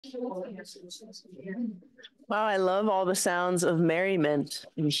Wow, I love all the sounds of merriment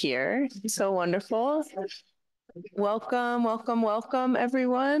in here. So wonderful. Welcome, welcome, welcome,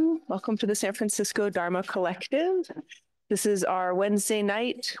 everyone. Welcome to the San Francisco Dharma Collective. This is our Wednesday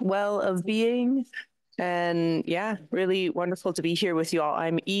night well of being. And yeah, really wonderful to be here with you all.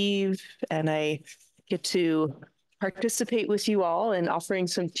 I'm Eve, and I get to participate with you all in offering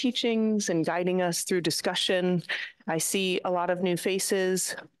some teachings and guiding us through discussion. I see a lot of new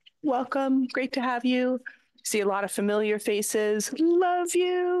faces. Welcome. Great to have you. See a lot of familiar faces. Love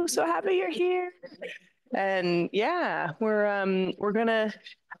you. So happy you're here. And yeah, we're gonna.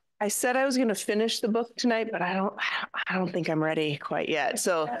 I said I was gonna finish the book tonight, but I don't think I'm ready quite yet.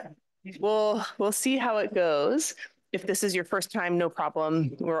 So we'll see how it goes. If this is your first time, no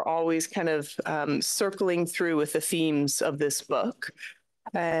problem. We're always kind of circling through with the themes of this book.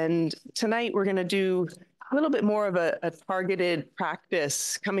 And tonight we're going to do a little bit more of a targeted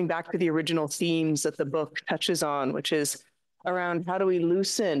practice, coming back to the original themes that the book touches on, which is around how do we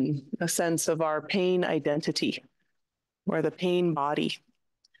loosen a sense of our pain identity or the pain body,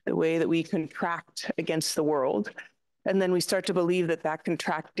 the way that we contract against the world. And then we start to believe that that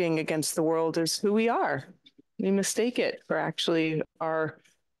contracting against the world is who we are. We mistake it for actually our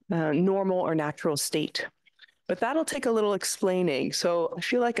normal or natural state. But that'll take a little explaining. So I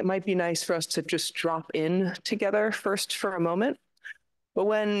feel like it might be nice for us to just drop in together first for a moment. But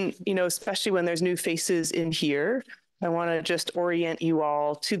when, especially when there's new faces in here, I want to just orient you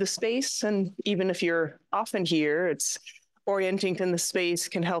all to the space. And even if you're often here, it's orienting in the space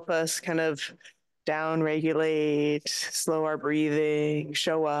can help us kind of down regulate, slow our breathing,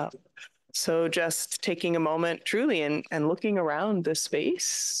 show up. So just taking a moment truly and looking around the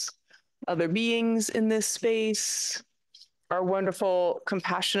space, other beings in this space, our wonderful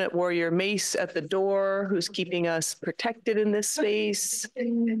compassionate warrior Mace at the door, who's keeping us protected in this space.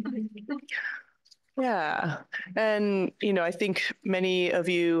 Yeah. And, I think many of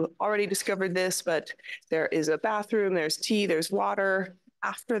you already discovered this, but there is a bathroom, there's tea, there's water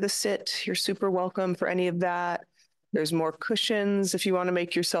after the sit. You're super welcome for any of that. There's more cushions if you want to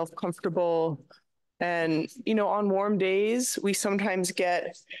make yourself comfortable. And, on warm days, we sometimes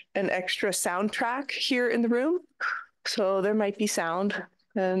get an extra soundtrack here in the room. So there might be sound,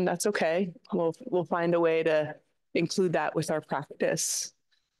 and that's okay. We'll find a way to include that with our practice.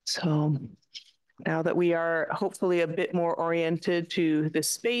 So now that we are hopefully a bit more oriented to this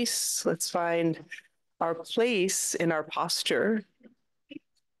space, let's find our place in our posture.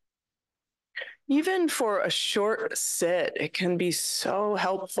 Even for a short sit, it can be so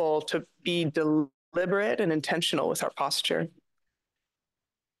helpful to be deliberate and intentional with our posture.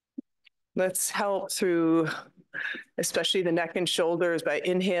 Let's help through especially the neck and shoulders by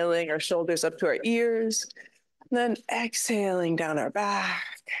inhaling our shoulders up to our ears, and then exhaling down our back.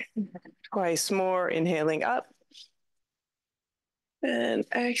 Twice more, inhaling up and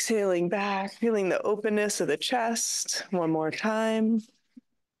exhaling back, feeling the openness of the chest. One more time.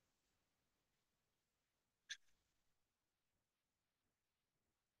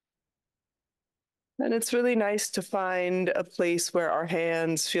 And it's really nice to find a place where our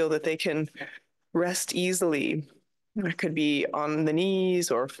hands feel that they can rest easily. It could be on the knees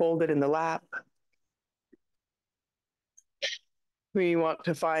or folded in the lap. We want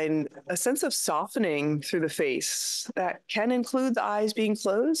to find a sense of softening through the face that can include the eyes being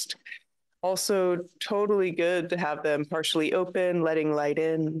closed. Also, totally good to have them partially open, letting light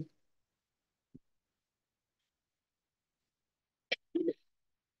in.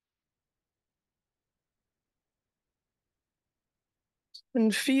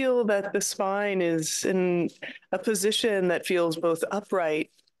 And feel that the spine is in a position that feels both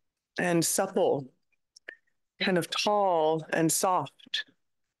upright and supple, kind of tall and soft,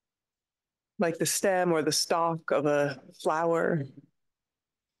 like the stem or the stalk of a flower.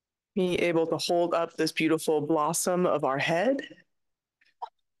 Be able to hold up this beautiful blossom of our head.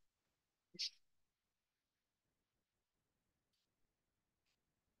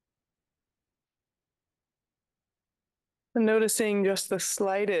 And noticing just the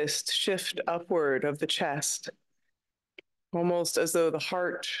slightest shift upward of the chest, almost as though the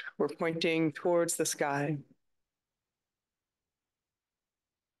heart were pointing towards the sky.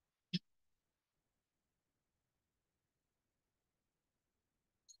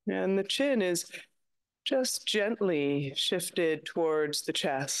 And the chin is just gently shifted towards the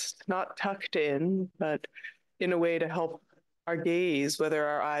chest, not tucked in, but in a way to help our gaze, whether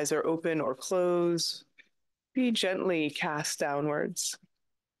our eyes are open or closed, be gently cast downwards.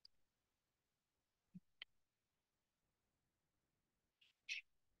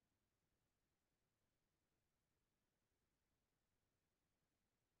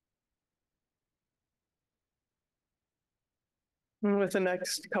 And with the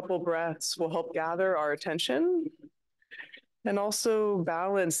next couple breaths, we'll help gather our attention and also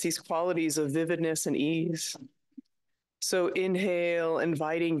balance these qualities of vividness and ease. So inhale,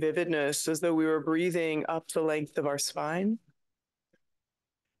 inviting vividness as though we were breathing up the length of our spine.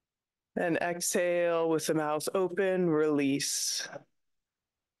 And exhale with the mouth open, release.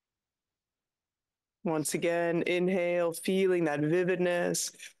 Once again, inhale, feeling that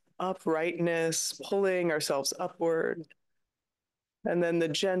vividness, uprightness, pulling ourselves upward. And then the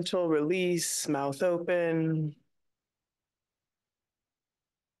gentle release, mouth open.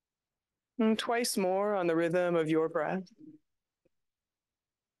 And twice more on the rhythm of your breath.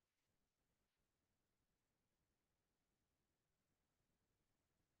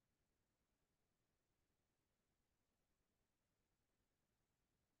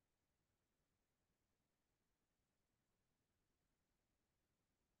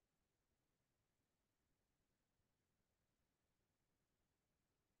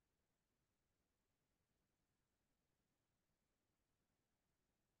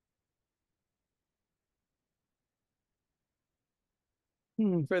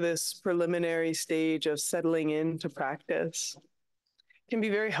 For this preliminary stage of settling into practice, it can be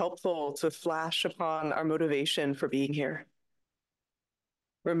very helpful to flash upon our motivation for being here.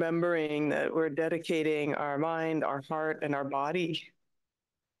 Remembering that we're dedicating our mind, our heart, and our body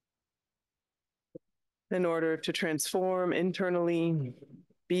in order to transform internally,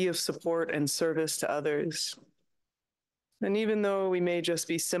 be of support and service to others. And even though we may just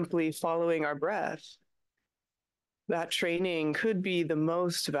be simply following our breath, that training could be the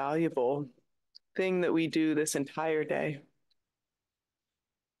most valuable thing that we do this entire day.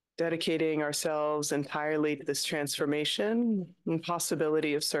 Dedicating ourselves entirely to this transformation and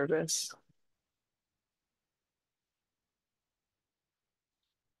possibility of service.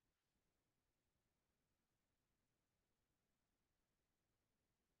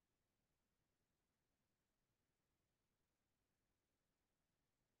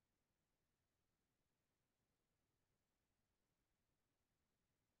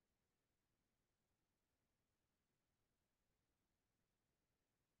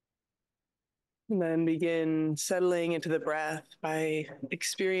 And then begin settling into the breath by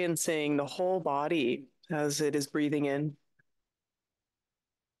experiencing the whole body as it is breathing in.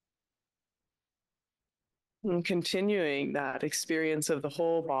 And continuing that experience of the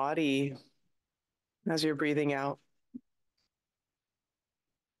whole body as you're breathing out.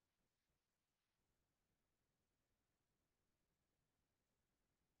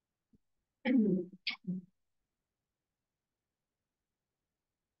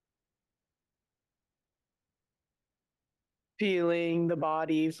 Feeling the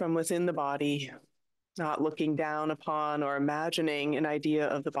body from within the body, not looking down upon or imagining an idea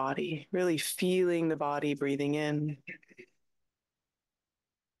of the body, really feeling the body breathing in.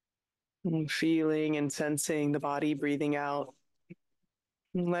 And feeling and sensing the body breathing out.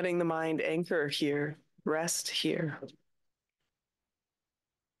 And letting the mind anchor here, rest here.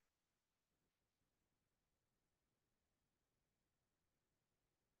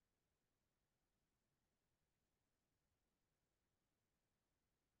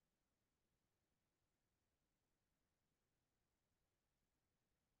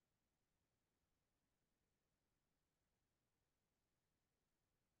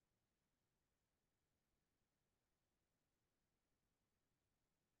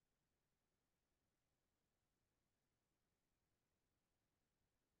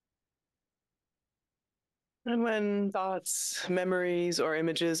 And when thoughts, memories, or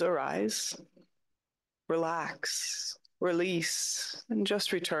images arise, relax, release, and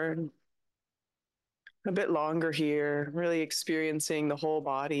just return. A bit longer here, really experiencing the whole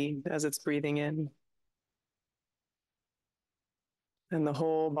body as it's breathing in, and the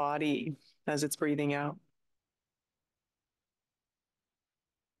whole body as it's breathing out.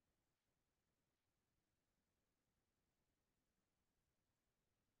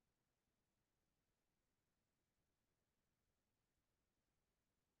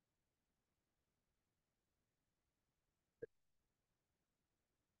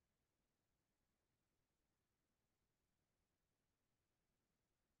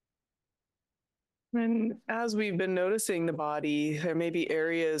 And as we've been noticing the body, there may be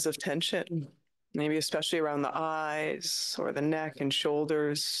areas of tension, maybe especially around the eyes or the neck and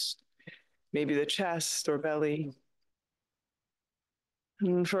shoulders, maybe the chest or belly.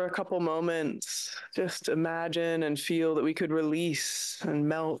 And for a couple moments, just imagine and feel that we could release and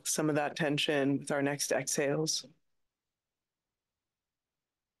melt some of that tension with our next exhales.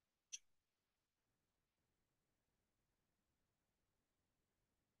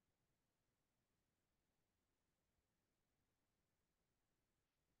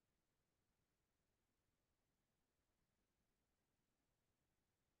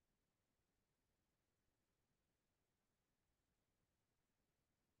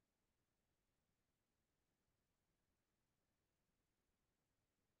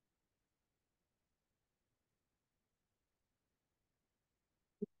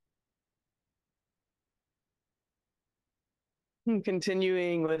 And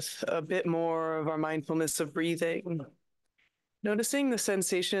continuing with a bit more of our mindfulness of breathing, noticing the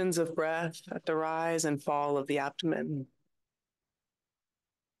sensations of breath at the rise and fall of the abdomen.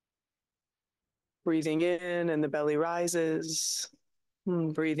 Breathing in and the belly rises,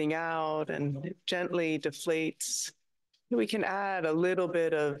 breathing out and it gently deflates. We can add a little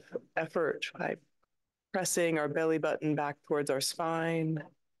bit of effort by pressing our belly button back towards our spine,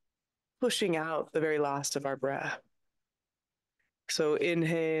 pushing out the very last of our breath. So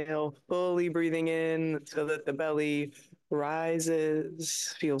inhale, fully breathing in so that the belly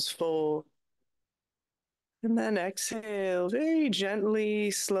rises, feels full. And then exhale, very gently,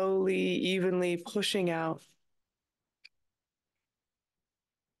 slowly, evenly pushing out.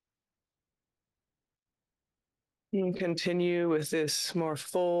 And continue with this more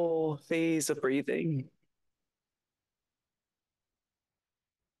full phase of breathing.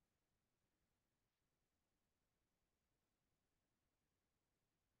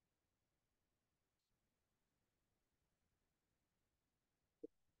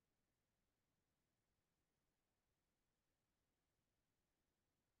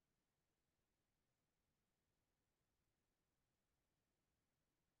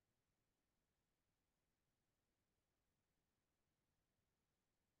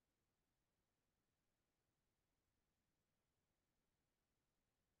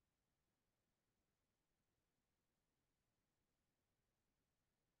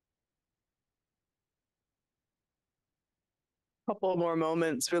 Couple more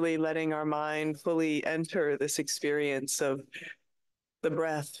moments, really letting our mind fully enter this experience of the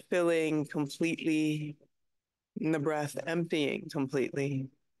breath filling completely and the breath emptying completely.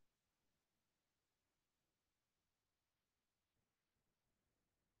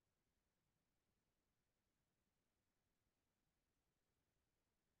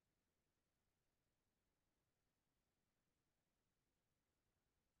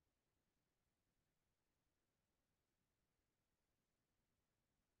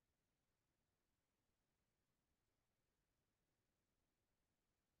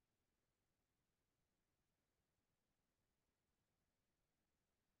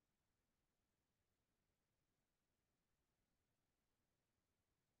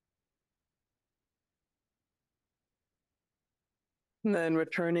 And then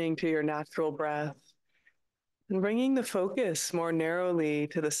returning to your natural breath and bringing the focus more narrowly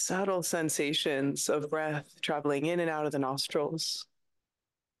to the subtle sensations of breath traveling in and out of the nostrils.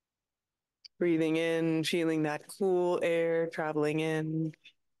 Breathing in, feeling that cool air traveling in.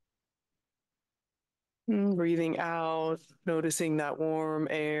 And breathing out, noticing that warm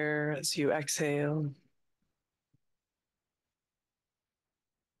air as you exhale.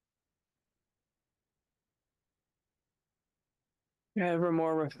 Ever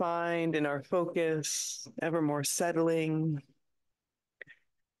more refined in our focus, ever more settling,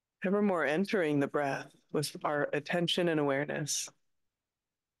 ever more entering the breath with our attention and awareness.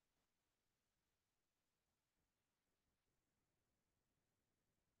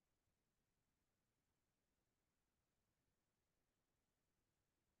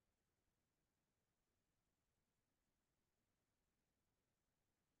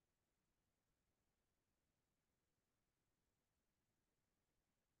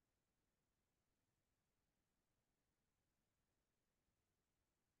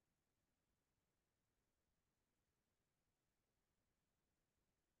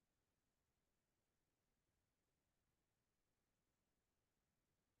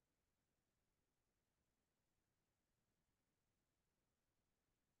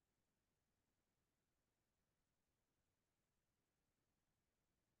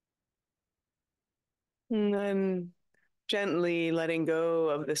 And then gently letting go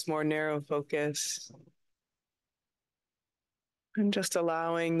of this more narrow focus and just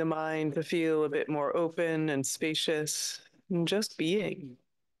allowing the mind to feel a bit more open and spacious and just being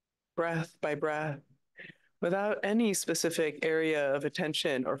breath by breath without any specific area of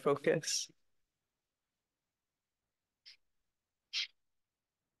attention or focus.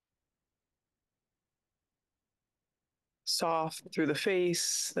 Soft through the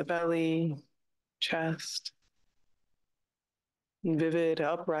face, the belly, chest, vivid,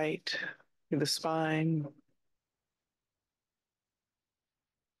 upright through the spine.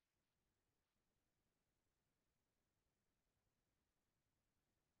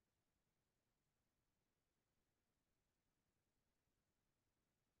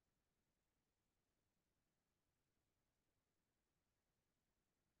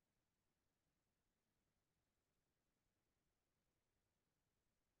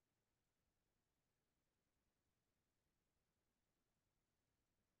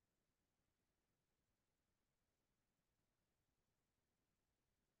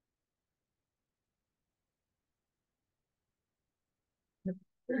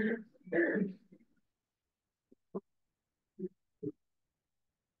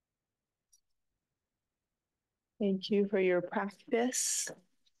 Thank you for your practice.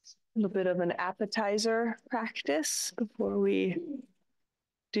 A little bit of an appetizer practice before we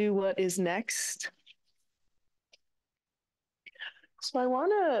do what is next. So I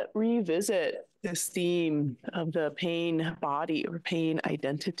want to revisit this theme of the pain body or pain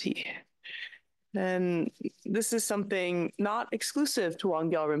identity. And this is something not exclusive to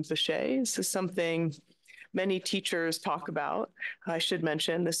Wangyal Rinpoche. This is something many teachers talk about. I should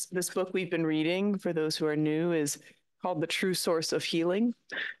mention this book we've been reading, for those who are new, is called The True Source of Healing.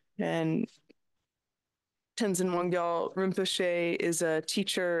 And Tenzin Wangyal Rinpoche is a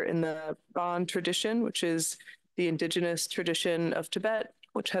teacher in the Bon tradition, which is the indigenous tradition of Tibet,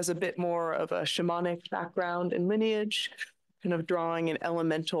 which has a bit more of a shamanic background and lineage, kind of drawing in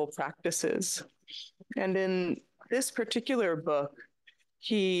elemental practices. And in this particular book,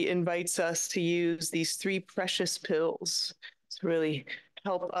 he invites us to use these 3 precious pills to really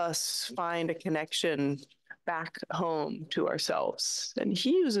help us find a connection back home to ourselves. And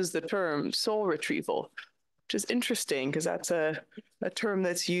he uses the term soul retrieval, which is interesting because that's a term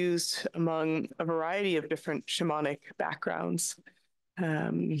that's used among a variety of different shamanic backgrounds.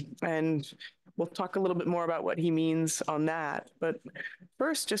 And we'll talk a little bit more about what he means on that. But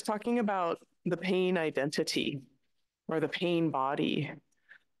first, just talking about the pain identity or the pain body.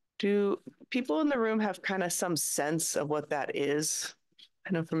 Do people in the room have kind of some sense of what that is?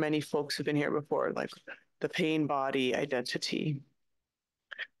 I know for many folks who've been here before, like the pain body identity.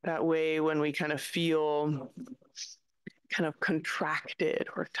 That way, when we kind of feel kind of contracted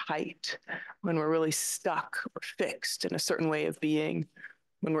or tight, when we're really stuck or fixed in a certain way of being,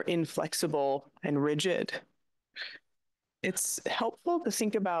 when we're inflexible and rigid, it's helpful to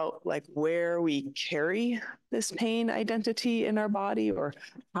think about like where we carry this pain identity in our body or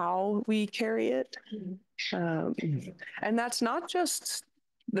how we carry it. And that's not just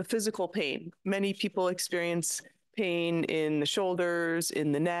the physical pain. Many people experience pain in the shoulders,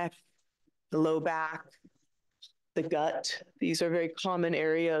 in the neck, the low back, the gut. These are very common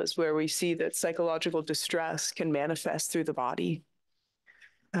areas where we see that psychological distress can manifest through the body.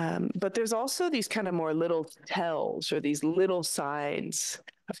 But there's also these kind of more little tells or these little signs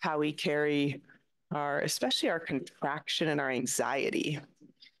of how we carry especially our contraction and our anxiety.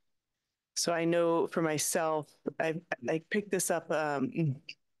 So I know for myself, I picked this up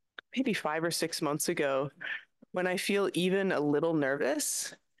maybe 5 or 6 months ago. When I feel even a little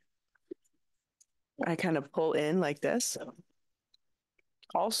nervous, I kind of pull in like this.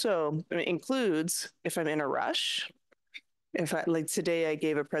 Also, it includes if I'm in a rush. If I, like today, I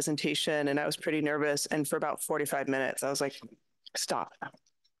gave a presentation and I was pretty nervous. And for about 45 minutes, I was like, stop.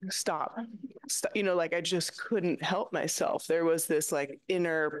 You know, like I just couldn't help myself. There was this like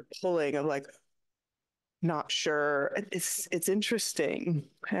inner pulling of like, not sure. It's interesting.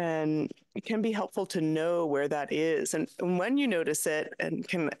 And it can be helpful to know where that is. And when you notice it and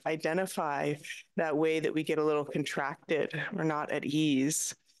can identify that way that we get a little contracted or not at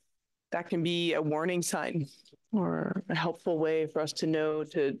ease, that can be a warning sign or a helpful way for us to know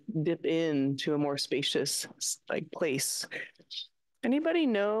to dip into a more spacious like place. Anybody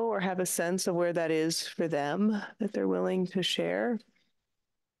know or have a sense of where that is for them that they're willing to share?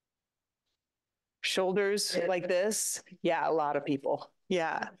 Shoulders like this? Yeah, a lot of people.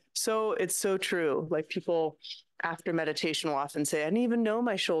 Yeah. So it's so true. Like people after meditation will often say, I didn't even know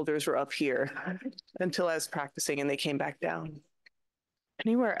my shoulders were up here until I was practicing and they came back down.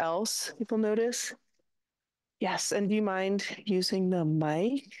 Anywhere else people notice? Yes, and do you mind using the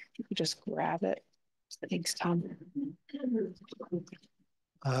mic? You can just grab it. Thanks, Tom.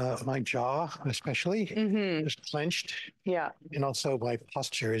 My jaw, especially, is clenched. Yeah. And also my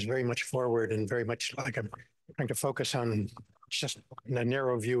posture is very much forward and very much like I'm trying to focus on just a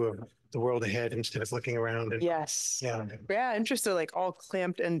narrow view of the world ahead instead of looking around. And, yes. Yeah. Yeah, interesting. Like all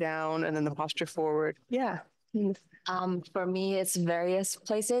clamped and down and then the posture forward. Yeah. For me, it's various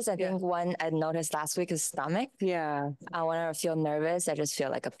places. I think one I noticed last week is stomach. Yeah. When I feel nervous, I just feel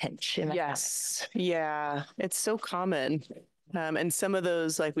like a pinch in my Yes. Yeah. It's so common. And some of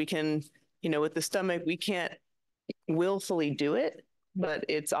those, like we can, you know, with the stomach, we can't willfully do it, but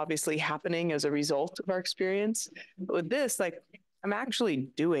it's obviously happening as a result of our experience. But with this, like I'm actually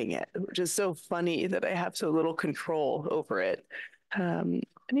doing it, which is so funny that I have so little control over it.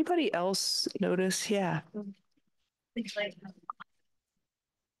 Anybody else notice? Yeah.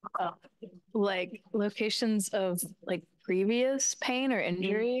 Like locations of like previous pain or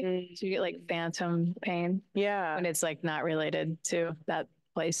injury. So you get like phantom pain. Yeah. When it's like not related to that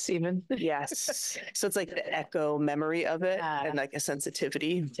place even. Yes. So it's like the echo memory of it and like a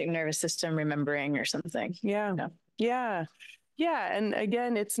sensitivity. It's like nervous system remembering or something. Yeah. Yeah. Yeah. And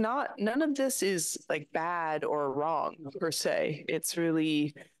again, it's not, none of this is like bad or wrong per se. It's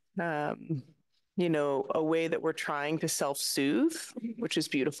really, you know, a way that we're trying to self-soothe, which is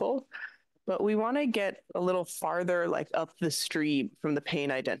beautiful. But we want to get a little farther, like up the stream from the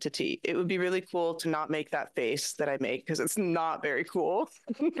pain identity. It would be really cool to not make that face that I make because it's not very cool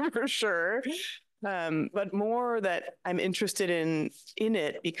for sure. But more that I'm interested in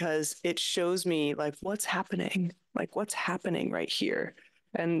it because it shows me like what's happening right here,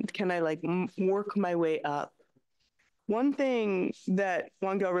 and can I like work my way up. One thing that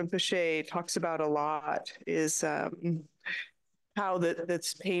Wangyal Rinpoche talks about a lot is how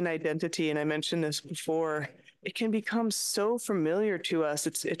that's pain identity, and I mentioned this before, it can become so familiar to us.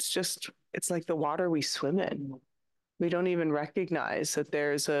 It's like the water we swim in. We don't even recognize that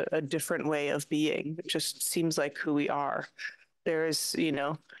there's a different way of being. It just seems like who we are. There's, you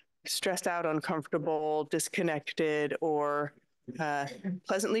know, stressed out, uncomfortable, disconnected, or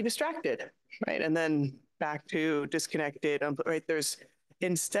pleasantly distracted, right? And then back to disconnected, right? There's,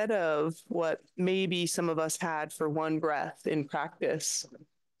 instead of what maybe some of us had for one breath in practice,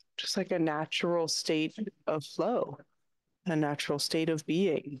 just like a natural state of flow, a natural state of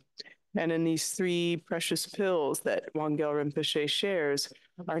being. And in these three precious pills that Wangyal Rinpoche shares,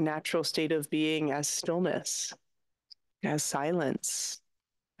 our natural state of being as stillness, as silence,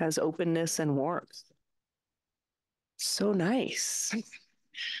 as openness and warmth. So nice.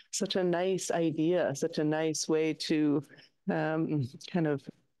 Such a nice idea, such a nice way to kind of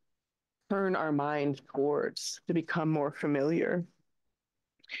turn our mind towards, to become more familiar.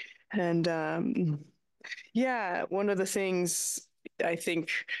 And yeah, one of the things I think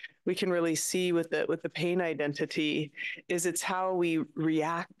we can really see with the pain identity is it's how we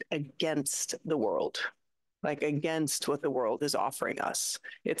react against the world, like against what the world is offering us.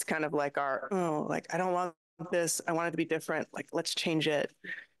 It's kind of like our, oh, like I don't want this, I want it to be different, like let's change it.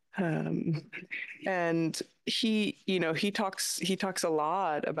 And he, you know, he talks a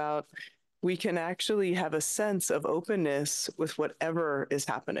lot about we can actually have a sense of openness with whatever is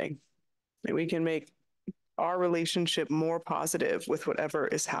happening. And we can make our relationship more positive with whatever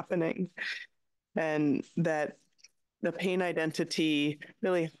is happening. And that the pain identity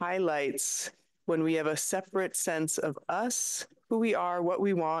really highlights when we have a separate sense of us, who we are, what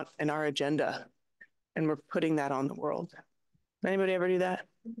we want, and our agenda. And we're putting that on the world. Anybody ever do that?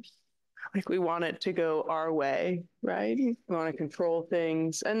 Like we want it to go our way, right? We want to control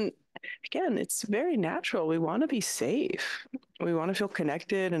things. And again, it's very natural. We want to be safe. We want to feel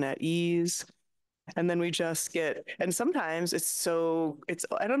connected and at ease. And then we just get, and sometimes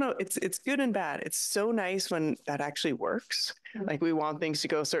I don't know, it's good and bad. It's so nice when that actually works. Like we want things to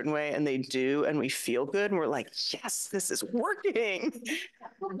go a certain way and they do, and we feel good and we're like, yes, this is working.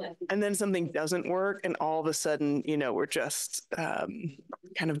 And then something doesn't work and all of a sudden, you know, we're just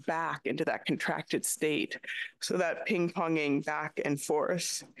kind of back into that contracted state. So that ping-ponging back and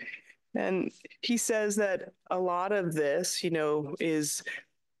forth. And he says that a lot of this, you know, is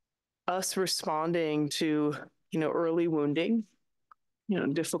us responding to, you know, early wounding, you know,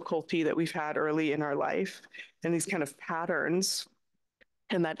 difficulty that we've had early in our life, and these kind of patterns,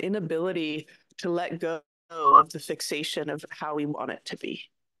 and that inability to let go of the fixation of how we want it to be,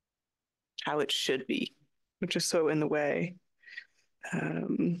 how it should be, which is so in the way.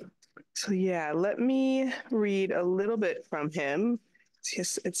 So yeah, let me read a little bit from him.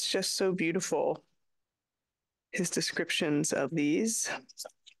 It's just so beautiful, his descriptions of these.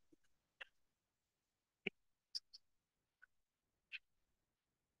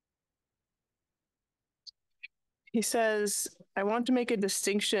 He says, I want to make a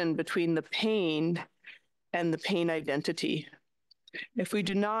distinction between the pain and the pain identity. If we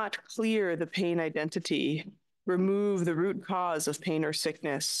do not clear the pain identity, remove the root cause of pain or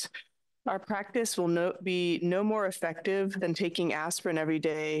sickness, our practice will be no more effective than taking aspirin every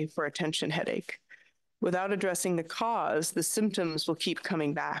day for a tension headache. Without addressing the cause, the symptoms will keep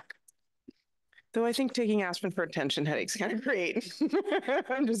coming back. Though I think taking aspirin for a tension headache is kind of great.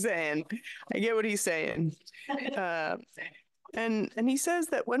 I'm just saying, I get what he's saying. And he says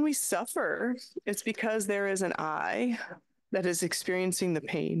that when we suffer, it's because there is an I that is experiencing the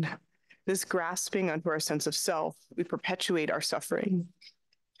pain. This grasping onto our sense of self, we perpetuate our suffering.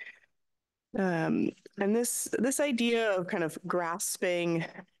 And this idea of kind of grasping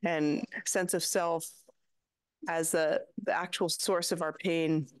and sense of self as the actual source of our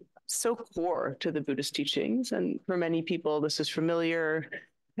pain, so core to the Buddhist teachings. And for many people, this is familiar.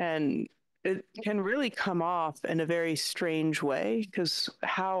 And it can really come off in a very strange way, because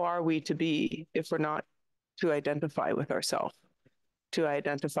how are we to be if we're not to identify with ourselves? To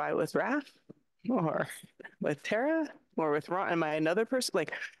identify with Raph or with Tara or with Ron? Am I another person?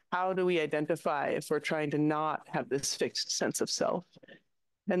 Like, how do we identify if we're trying to not have this fixed sense of self?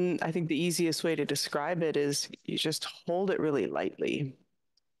 And I think the easiest way to describe it is you just hold it really lightly.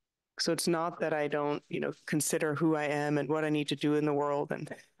 So it's not that I don't, consider who I am and what I need to do in the world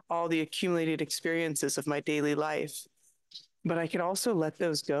and all the accumulated experiences of my daily life, but I can also let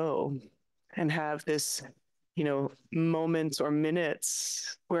those go and have this, moments or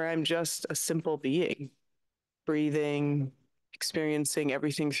minutes where I'm just a simple being, breathing, experiencing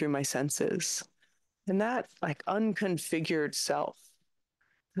everything through my senses. And that like unconfigured self,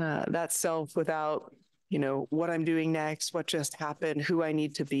 that self without, what I'm doing next, what just happened, who I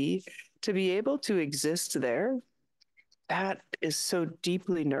need to be able to exist there, that is so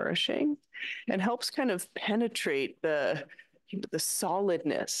deeply nourishing and helps kind of penetrate the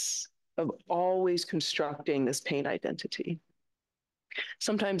solidness of always constructing this pain identity.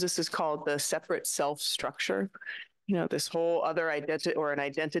 Sometimes this is called the separate self structure, this whole other identity or an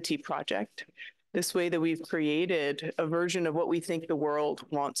identity project, this way that we've created a version of what we think the world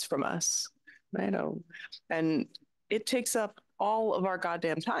wants from us, right? And it takes up all of our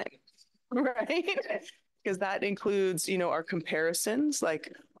goddamn time, right? Because that includes, our comparisons.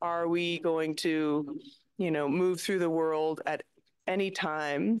 Like, are we going to, move through the world at any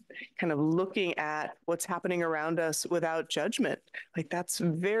time, kind of looking at what's happening around us without judgment? Like, that's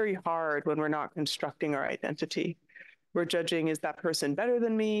very hard when we're not constructing our identity. We're judging, is that person better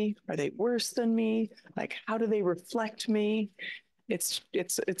than me? Are they worse than me? Like, how do they reflect me? It's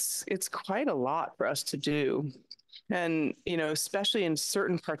quite a lot for us to do. And, especially in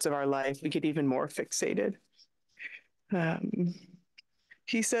certain parts of our life, we get even more fixated.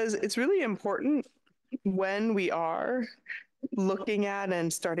 He says it's really important when we are looking at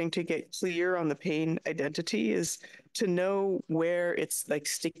and starting to get clear on the pain identity is to know where it's like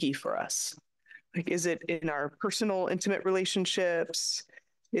sticky for us. Like, is it in our personal, intimate relationships?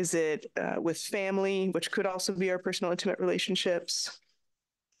 Is it with family, which could also be our personal, intimate relationships?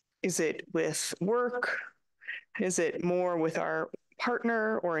 Is it with work? Is it more with our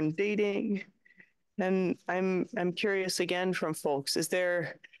partner or in dating? And I'm curious again from folks, is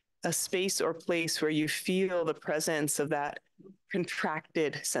there a space or place where you feel the presence of that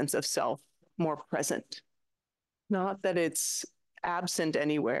contracted sense of self more present? Not that it's absent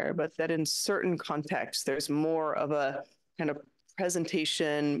anywhere, but that in certain contexts, there's more of a kind of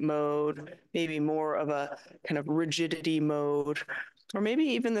presentation mode, maybe more of a kind of rigidity mode, or maybe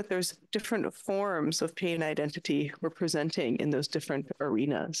even that there's different forms of pain identity we're presenting in those different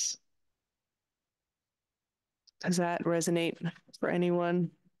arenas. Does that resonate for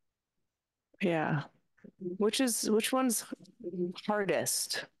anyone? Yeah. Which one's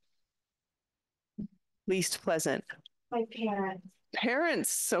hardest? Least pleasant? My parents.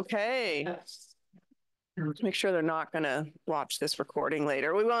 Parents, okay. Make sure they're not going to watch this recording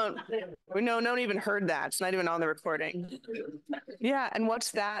later. We won't. No one even heard that. It's not even on the recording. Yeah, and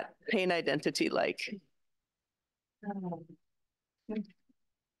what's that pain identity like?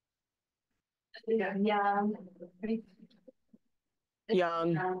 Young.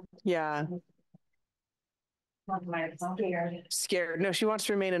 Young. Yeah. Scared. Scared. No, she wants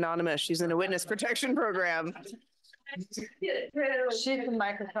to remain anonymous. She's in a witness protection program. She the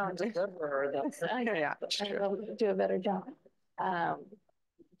microphone to good for her. Yeah, that's true. I'll do a better job.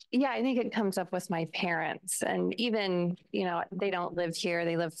 Yeah, I think it comes up with my parents, and even, they don't live here,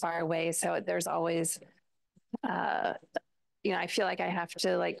 they live far away. So there's always, I feel like I have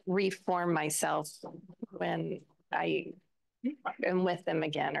to like reform myself when I am with them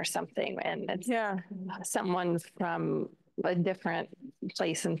again or something. And it's someone from a different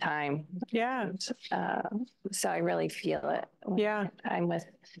place and time. Yeah. So I really feel it. Yeah. I'm with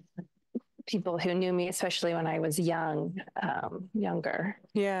people who knew me, especially when I was younger.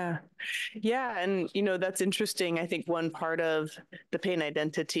 Yeah. Yeah. And, that's interesting. I think one part of the pain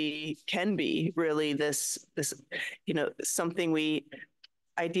identity can be really this, something we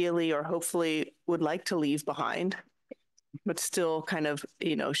ideally or hopefully would like to leave behind, but still kind of,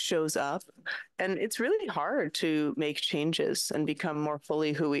 shows up. And it's really hard to make changes and become more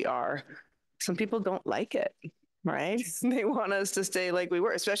fully who we are. Some people don't like it, right? They want us to stay like we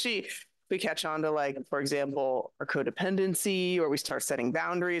were, especially if we catch on to, like, for example, our codependency, or we start setting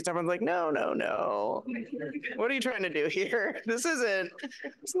boundaries. Everyone's like, no. What are you trying to do here?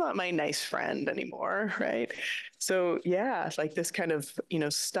 It's not my nice friend anymore, right? So yeah, it's like this kind of,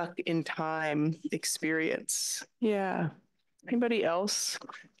 stuck in time experience. Yeah. Anybody else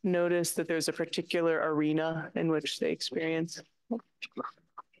notice that there's a particular arena in which they experience?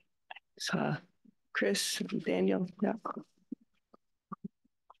 Chris, Daniel, yeah.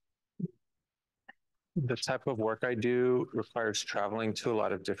 The type of work I do requires traveling to a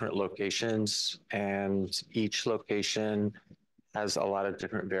lot of different locations, and each location has a lot of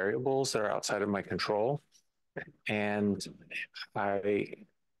different variables that are outside of my control. And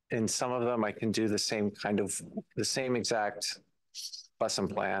in some of them, I can do the same exact lesson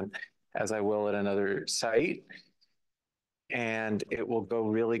plan as I will at another site. And it will go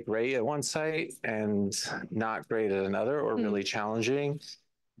really great at one site and not great at another, or really challenging.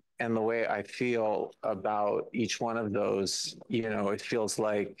 And the way I feel about each one of those, it feels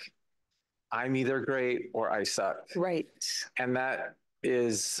like I'm either great or I suck. Right. And that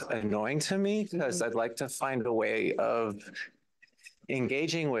is annoying to me, because I'd like to find a way of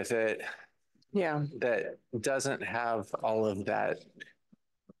engaging with it that doesn't have all of that,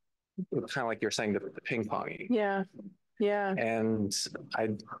 kind of like you're saying, the ping ponging. Yeah. Yeah. And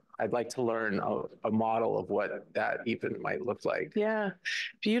I'd like to learn a model of what that even might look like. Yeah.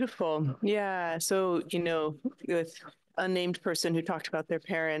 Beautiful. Yeah. So, with unnamed person who talked about their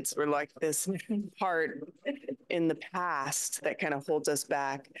parents, were like this part in the past that kind of holds us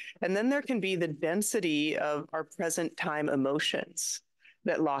back. And then there can be the density of our present time emotions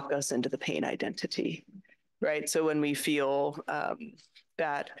that lock us into the pain identity, right? So when we feel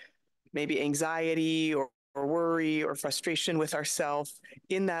that maybe anxiety or worry or frustration with ourselves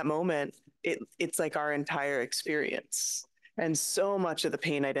in that moment, it's like our entire experience. And so much of the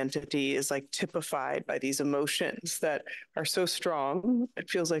pain identity is like typified by these emotions that are so strong, it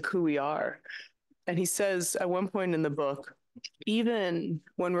feels like who we are. And he says at one point in the book, even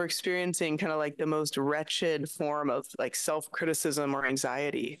when we're experiencing kind of like the most wretched form of like self-criticism or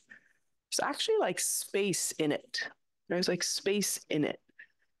anxiety, there's actually like space in it. There's like space in it.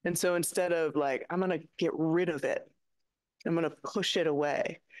 And so instead of like, I'm going to get rid of it, I'm going to push it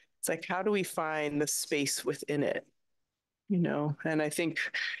away. It's like, how do we find the space within it? And I think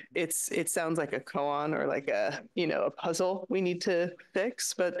it sounds like a koan or like a puzzle we need to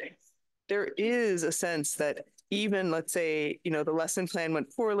fix, but there is a sense that even, let's say, the lesson plan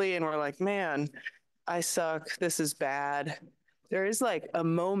went poorly and we're like, man, I suck, this is bad. There is like a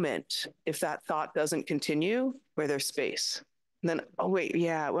moment, if that thought doesn't continue, where there's space. And then, oh wait,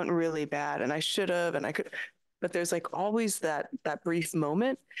 yeah, it went really bad and I should have, and I could, but there's like always that brief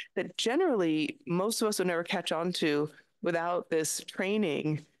moment that generally most of us would never catch on to without this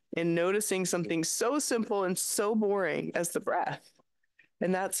training in noticing something so simple and so boring as the breath.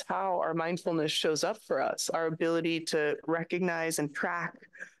 And that's how our mindfulness shows up for us, our ability to recognize and track,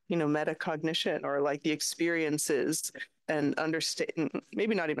 metacognition, or like the experiences, and understand,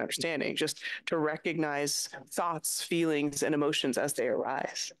 maybe not even understanding, just to recognize thoughts, feelings, and emotions as they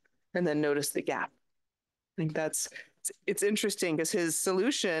arise, and then notice the gap. I think it's interesting, because his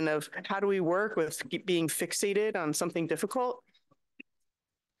solution of how do we work with being fixated on something difficult,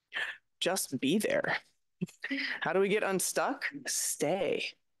 just be there. How do we get unstuck? Stay.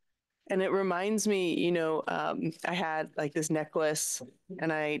 And it reminds me, I had like this necklace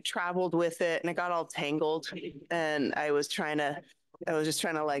and I traveled with it and it got all tangled, and I was just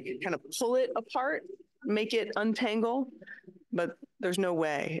trying to like kind of pull it apart, make it untangle, but there's no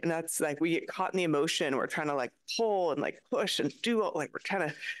way. And that's like, we get caught in the emotion. We're trying to like pull and like push and do all, like we're trying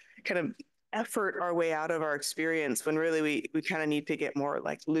to kind of effort our way out of our experience, when really we kind of need to get more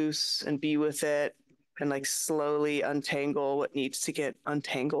like loose and be with it and like slowly untangle what needs to get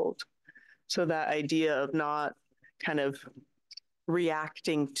untangled. So that idea of not kind of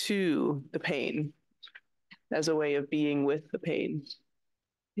reacting to the pain as a way of being with the pain.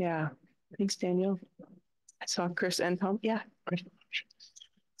 Yeah. Thanks, Daniel. I saw Chris and Tom. Yeah.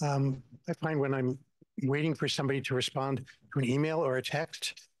 I find when I'm waiting for somebody to respond to an email or a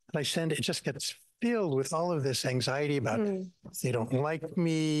text that I send, it just gets filled with all of this anxiety about they don't like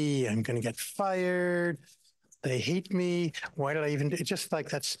me, I'm going to get fired, they hate me, why did I even, it's just like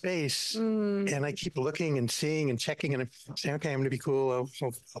that space. And I keep looking and seeing and checking, and I'm saying, okay, I'm going to be cool.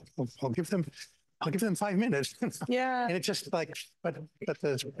 I'll give them 5 minutes. Yeah. And it's just like, but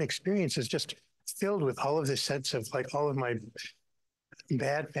the experience is just filled with all of this sense of like all of my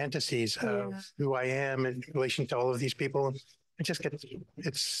bad fantasies of who I am in relation to all of these people. It just gets,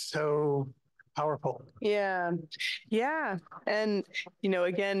 it's so powerful. Yeah. Yeah. And,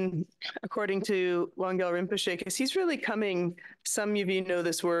 again, according to Wangyal Rinpoche, because he's really coming, some of you know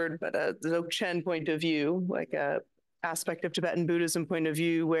this word, but a Dzogchen point of view, like a aspect of Tibetan Buddhism point of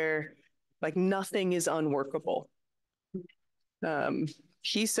view, where like nothing is unworkable.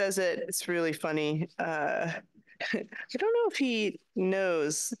 He says it's really funny. I don't know if he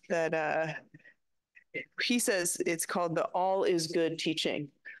knows that he says it's called the all is good teaching.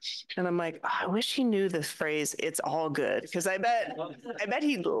 And I'm like, oh, I wish he knew the phrase "it's all good," because I bet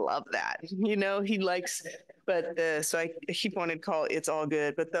he'd love that. You know, he likes, but so I keep wanting to call it "it's all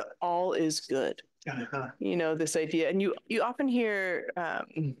good," but the all is good. You know, this idea, and you often hear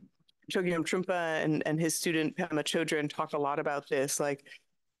Chogyam Trungpa and his student Pema Chödrön talk a lot about this, like,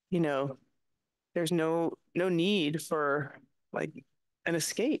 you know, there's no need for like an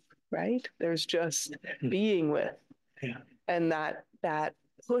escape, right? There's just being with, and that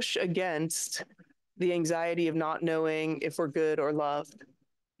push against the anxiety of not knowing if we're good or loved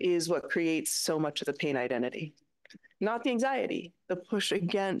is what creates so much of the pain identity. Not the anxiety, the push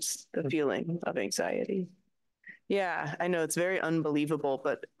against the feeling of anxiety. Yeah, I know it's very unbelievable,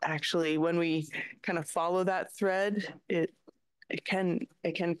 but actually when we kind of follow that thread, it can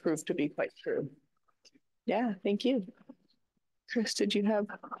prove to be quite true. Yeah, thank you. Chris, did you have?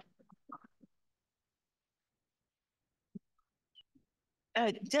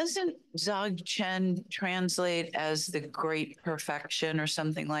 Doesn't Dzogchen translate as the great perfection or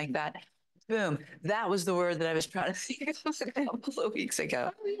something like that? Boom. That was the word that I was trying to think of a couple of weeks ago.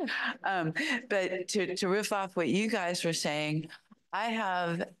 But to riff off what you guys were saying, I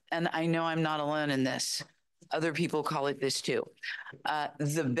have, and I know I'm not alone in this, other people call it this too,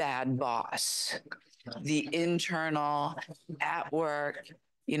 the bad boss, the internal at work,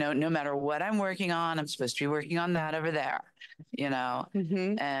 you know, no matter what I'm working on, I'm supposed to be working on that over there, you know,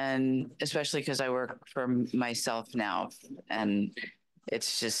 and especially because I work for myself now. And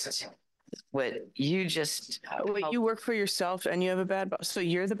it's just what you just. Wait, you work for yourself and you have a bad boss. So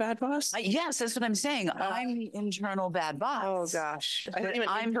you're the bad boss? Yes, that's what I'm saying. I'm the internal bad boss. Oh gosh.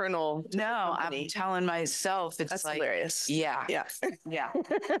 I'm internal. No, I'm telling myself it's that's like hilarious. Yeah. Yeah. Yeah.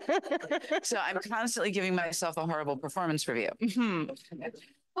 So I'm constantly giving myself a horrible performance review.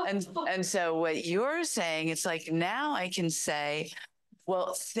 And so what you're saying, it's like now I can say,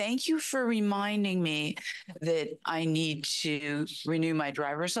 well, thank you for reminding me that I need to renew my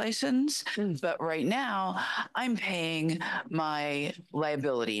driver's license. But right now I'm paying my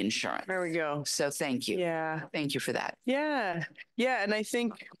liability insurance. There we go. So thank you. Yeah. Thank you for that. Yeah. Yeah. And I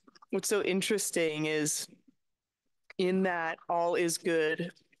think what's so interesting is in that all is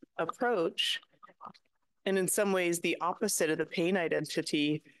good approach, and in some ways the opposite of the pain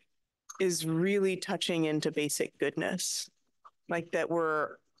identity is really touching into basic goodness, like that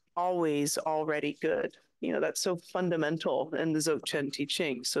we're always already good. You know, that's so fundamental in the Dzogchen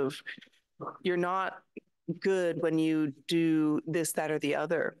teaching. So you're not good when you do this, that, or the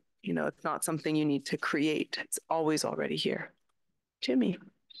other. You know, it's not something you need to create. It's always already here. Jimmy.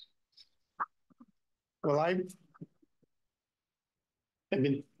 Well, I've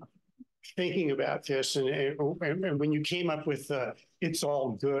been thinking about this, and when you came up with the "it's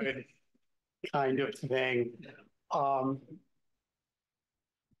all good" kind of thing,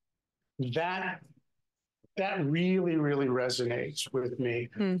 that really resonates with me.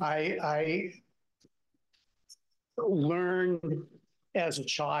 I learned as a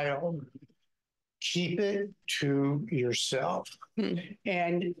child, keep it to yourself.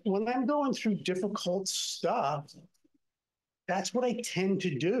 And when I'm going through difficult stuff, that's what I tend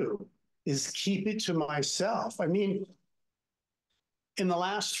to do, is keep it to myself. I mean, in the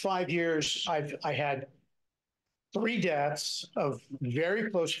last 5 years, I had 3 deaths of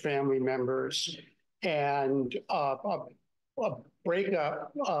very close family members and a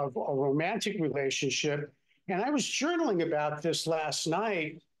breakup of a romantic relationship. And I was journaling about this last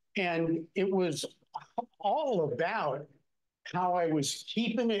night, and it was all about how I was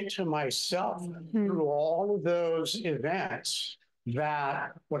keeping it to myself through all of those events,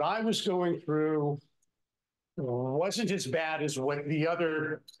 that what I was going through wasn't as bad as what the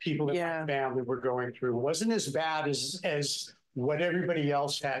other people in my family were going through, wasn't as bad as what everybody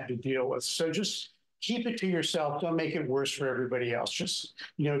else had to deal with. So just keep it to yourself. Don't make it worse for everybody else. Just,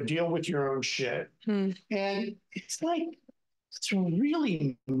 you know, deal with your own shit. And it's like, it's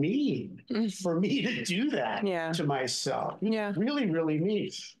really mean for me to do that to myself. Really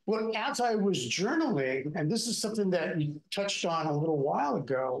mean. Well, as I was journaling, and this is something that you touched on a little while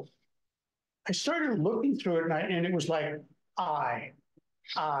ago, I started looking through it, and it was like, I,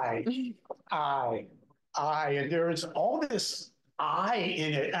 and there is all this I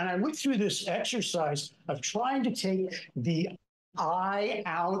in it. And I went through this exercise of trying to take the I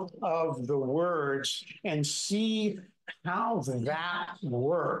out of the words and see how that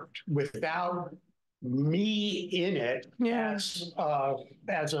worked without me in it as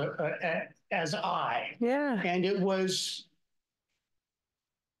I. And it was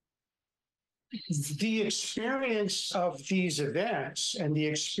the experience of these events and the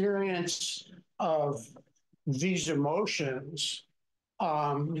experience of these emotions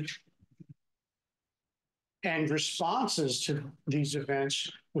and responses to these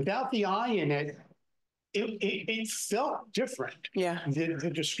events, without the I in it, it felt different. Yeah.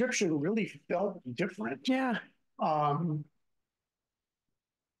 The description really felt different. Yeah. And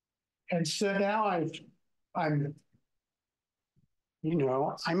so now I'm,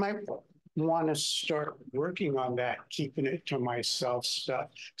 I might want to start working on that, keeping it to myself stuff.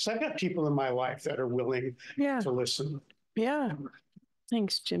 Because I've got people in my life that are willing to listen. Yeah.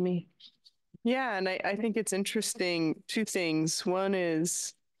 Thanks, Jimmy. Yeah. And I think it's interesting, two things. One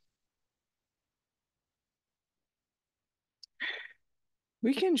is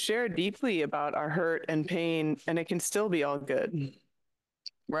we can share deeply about our hurt and pain, and it can still be all good,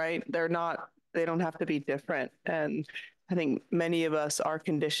 right? They don't have to be different. And I think many of us are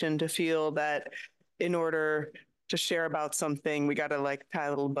conditioned to feel that in order to share about something, we got to like tie a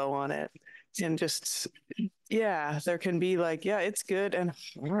little bow on it. And just, there can be like, it's good and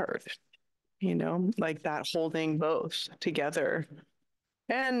hard, like that holding both together.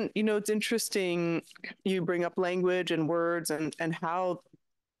 And, it's interesting, you bring up language and words and how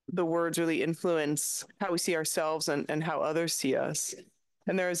the words really influence how we see ourselves and how others see us.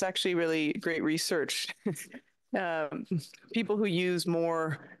 And there is actually really great research. People who use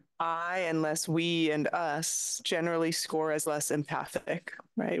more I and less we and us generally score as less empathic,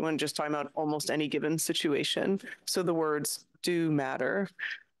 right? When just talking about almost any given situation. So the words do matter.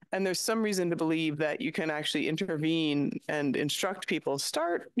 And there's some reason to believe that you can actually intervene and instruct people,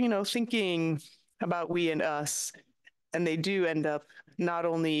 start, thinking about we and us. And they do end up not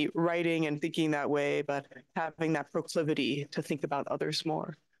only writing and thinking that way, but having that proclivity to think about others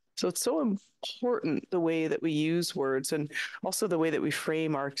more. So it's so important the way that we use words and also the way that we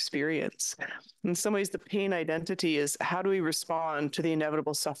frame our experience. In some ways, the pain identity is how do we respond to the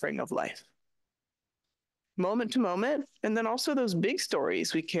inevitable suffering of life? Moment to moment, and then also those big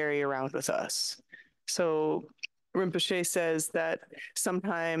stories we carry around with us. So Rinpoche says that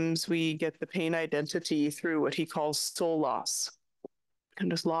sometimes we get the pain identity through what he calls soul loss, and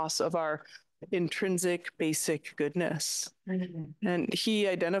this loss of our intrinsic basic goodness. And he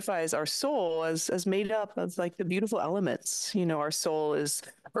identifies our soul as made up of like the beautiful elements. Our soul is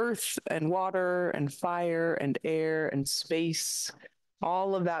earth and water and fire and air and space,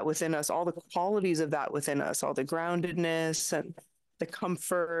 all of that within us, all the qualities of that within us, all the groundedness and the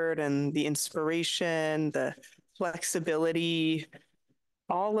comfort and the inspiration, the flexibility,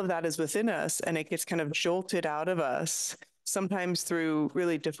 all of that is within us, and it gets kind of jolted out of us, sometimes through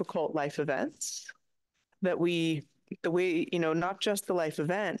really difficult life events that not just the life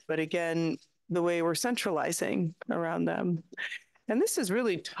event, but again, the way we're centralizing around them. And this is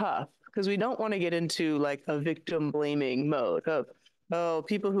really tough because we don't want to get into like a victim blaming mode of,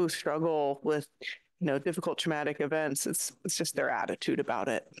 people who struggle with, difficult traumatic events. It's just their attitude about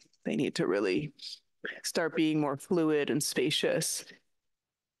it. They need to really start being more fluid and spacious.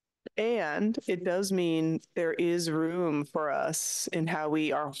 And it does mean there is room for us in how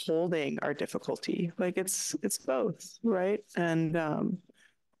we are holding our difficulty. Like it's both, right? And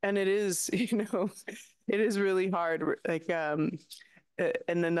it is, it is really hard. Like in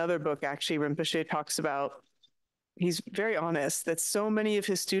another book, actually, Rinpoche talks about, he's very honest that so many of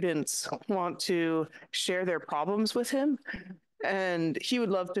his students want to share their problems with him. And he would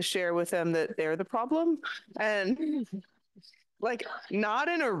love to share with them that they're the problem. And like, not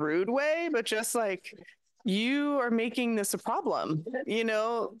in a rude way, but just like, you are making this a problem.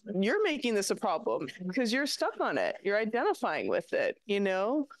 You're making this a problem because you're stuck on it. You're identifying with it,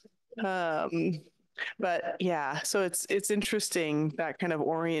 but yeah, so it's interesting, that kind of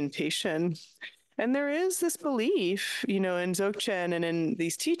orientation. And there is this belief, in Dzogchen and in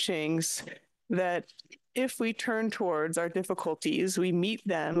these teachings that if we turn towards our difficulties, we meet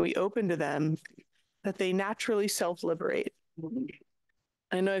them, we open to them, that they naturally self-liberate.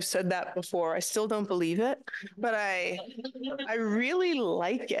 I know I've said that before. I still don't believe it, but I really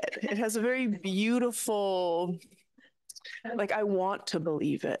like it. It has a very beautiful, like, I want to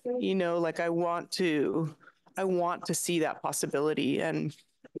believe it, like I want to see that possibility. And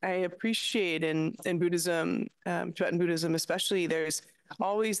I appreciate in Buddhism, Tibetan Buddhism especially, there's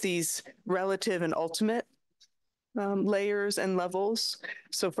always these relative and ultimate layers and levels.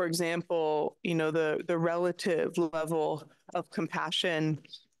 So for example, the relative level of compassion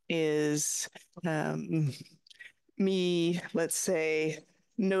is me, let's say,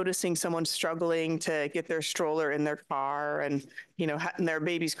 noticing someone struggling to get their stroller in their car and, and their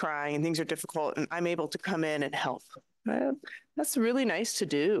baby's crying and things are difficult, and I'm able to come in and help. That's really nice to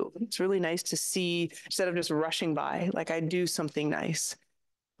do. It's really nice to see, instead of just rushing by, like I do something nice.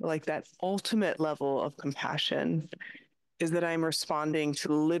 Like that ultimate level of compassion is that I'm responding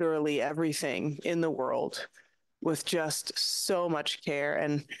to literally everything in the world with just so much care.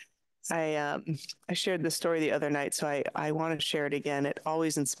 And I shared this story the other night, so I want to share it again. It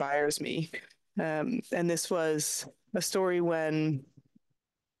always inspires me. And this was a story when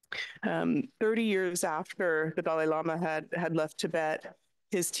 30 years after the Dalai Lama had left Tibet,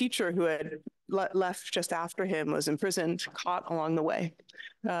 his teacher, who had left just after him, was imprisoned, caught along the way,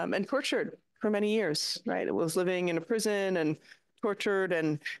 and tortured for many years, right? It was living in a prison and tortured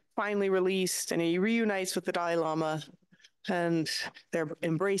and finally released. And he reunites with the Dalai Lama, and they're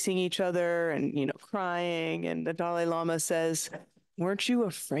embracing each other and, crying. And the Dalai Lama says, "Weren't you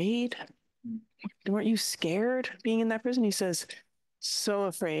afraid? Weren't you scared being in that prison?" He says, "So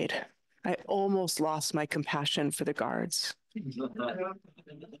afraid. I almost lost my compassion for the guards."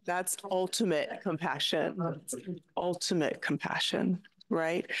 That's ultimate compassion,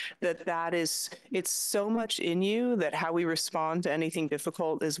 right? It's so much in you that how we respond to anything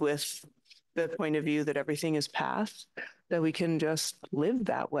difficult is with the point of view that everything is path, that we can just live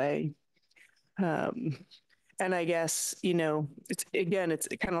that way. And I guess, it's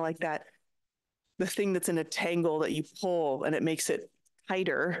kind of like that, the thing that's in a tangle that you pull and it makes it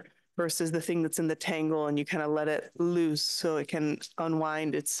tighter versus the thing that's in the tangle and you kind of let it loose so it can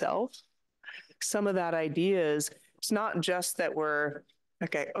unwind itself. Some of that idea is, it's not just that we're,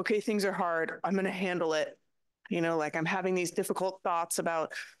 okay, things are hard, I'm going to handle it. Like I'm having these difficult thoughts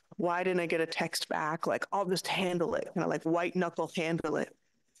about why didn't I get a text back? Like I'll just handle it, like white knuckle handle it.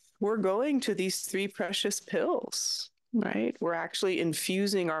 We're going to these 3 precious pills, right? We're actually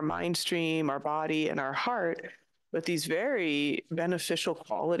infusing our mind stream, our body, and our heart with these very beneficial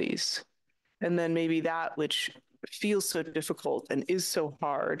qualities. And then maybe that which feels so difficult and is so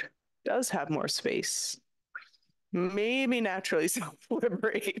hard does have more space. Maybe naturally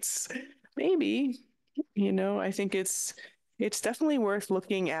self-liberates. Maybe, I think it's definitely worth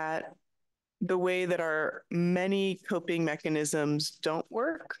looking at the way that our many coping mechanisms don't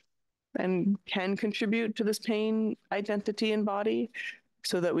work and can contribute to this pain, identity, and body,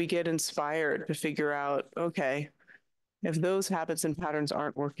 so that we get inspired to figure out, okay, if those habits and patterns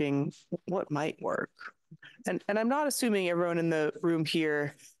aren't working, what might work? And I'm not assuming everyone in the room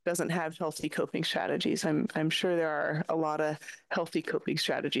here doesn't have healthy coping strategies. I'm sure there are a lot of healthy coping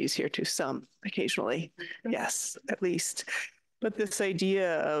strategies here too, some occasionally, yes, at least. But this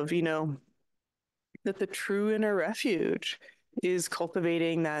idea of, that the true inner refuge is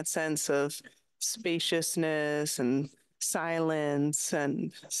cultivating that sense of spaciousness and silence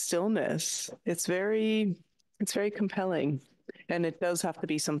and stillness. It's very compelling. And it does have to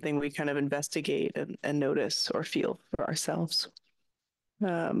be something we kind of investigate and notice or feel for ourselves.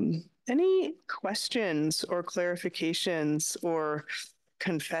 Any questions or clarifications or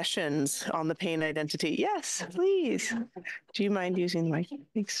confessions on the pain identity? Yes, please. Do you mind using the mic?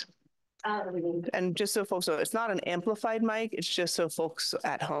 Thanks. And just so folks know, it's not an amplified mic, it's just so folks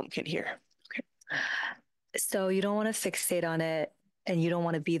at home can hear. Okay. So you don't want to fixate on it and you don't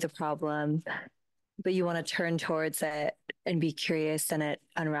want to be the problem, but you want to turn towards it and be curious, and it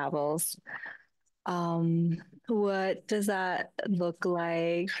unravels. What does that look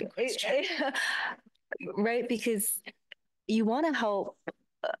like? Right? Because you want to help,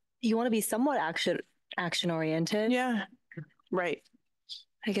 you want to be somewhat action oriented. Yeah, right.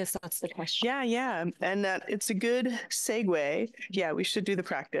 I guess that's the question. Yeah. And it's a good segue. Yeah, we should do the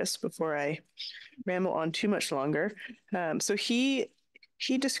practice before I ramble on too much longer. So he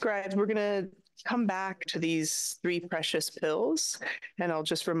describes, we're going to come back to these 3 precious pills, and I'll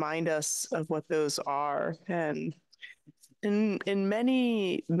just remind us of what those are. And in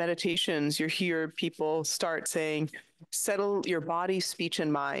many meditations, you hear people start saying, settle your body, speech,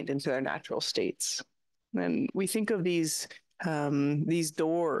 and mind into their natural states. And we think of these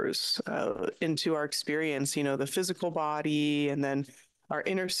doors into our experience, the physical body, and then our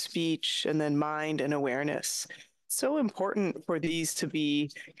inner speech, and then mind and awareness. So important for these to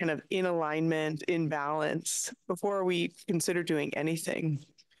be kind of in alignment, in balance, before we consider doing anything.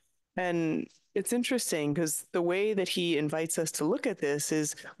 And it's interesting because the way that he invites us to look at this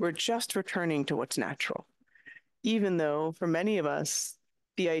is we're just returning to what's natural. Even though for many of us,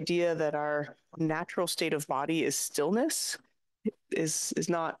 the idea that our natural state of body is stillness is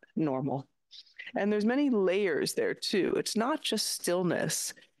not normal. And there's many layers there too. It's not just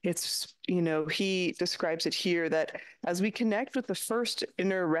stillness. It's, he describes it here that as we connect with the first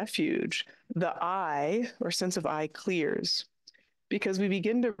inner refuge, the I, or sense of I, clears because we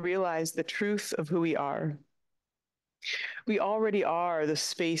begin to realize the truth of who we are. We already are the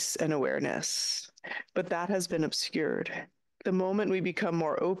space and awareness, but that has been obscured. The moment we become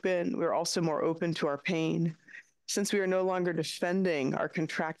more open, we're also more open to our pain. Since we are no longer defending our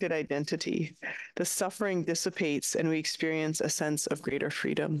contracted identity, the suffering dissipates and we experience a sense of greater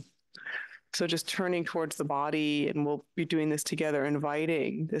freedom. So just turning towards the body, and we'll be doing this together,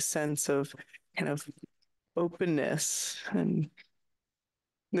 inviting this sense of kind of openness and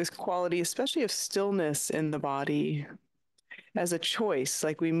this quality, especially of stillness in the body, as a choice,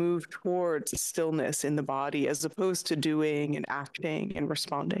 like we move towards stillness in the body as opposed to doing and acting and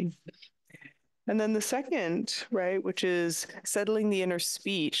responding. And then the second, right, which is settling the inner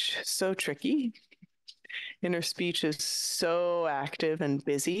speech, so tricky. Inner speech is so active and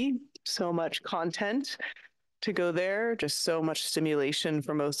busy, so much content to go there, just so much stimulation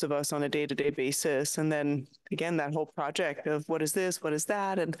for most of us on a day-to-day basis. And then again, that whole project of what is this, what is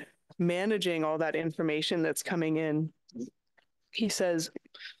that, and managing all that information that's coming in. He says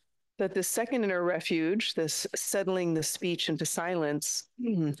that this second inner refuge, this settling the speech into silence,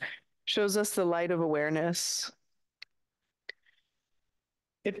 shows us the light of awareness.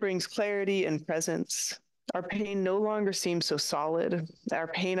 It brings clarity and presence. Our pain no longer seems so solid. Our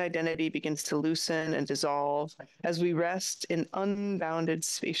pain identity begins to loosen and dissolve as we rest in unbounded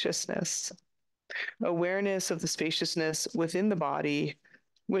spaciousness. Awareness of the spaciousness within the body,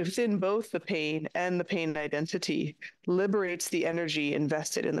 within both the pain and the pain identity, liberates the energy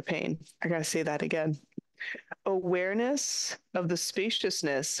invested in the pain. I gotta say that again. Awareness of the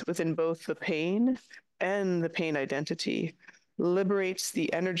spaciousness within both the pain and the pain identity liberates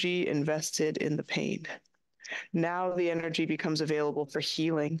the energy invested in the pain. Now the energy becomes available for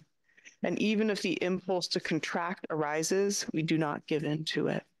healing. And even if the impulse to contract arises, we do not give in to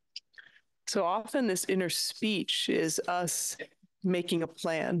it. So often this inner speech is us making a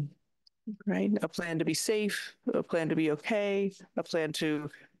plan, right? A plan to be safe, a plan to be okay, a plan to,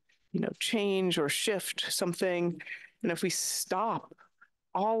 change or shift something. And if we stop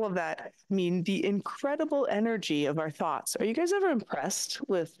all of that, I mean, the incredible energy of our thoughts. Are you guys ever impressed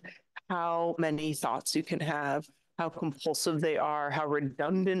with how many thoughts you can have, how compulsive they are, how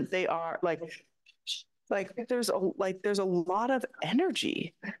redundant they are? Like there's a lot of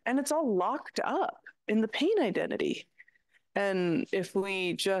energy, and it's all locked up in the pain identity. And if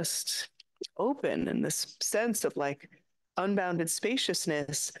we just open in this sense of like unbounded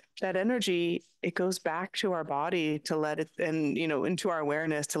spaciousness, that energy, it goes back to our body to let it, and into our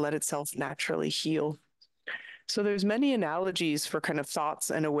awareness to let itself naturally heal. So there's many analogies for kind of thoughts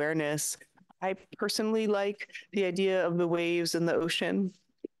and awareness. I personally like the idea of the waves in the ocean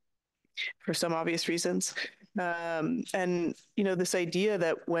for some obvious reasons. And this idea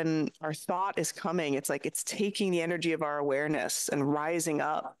that when our thought is coming, it's like it's taking the energy of our awareness and rising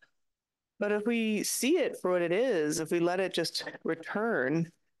up. But if we see it for what it is, if we let it just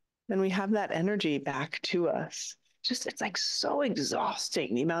return, then we have that energy back to us. It's like so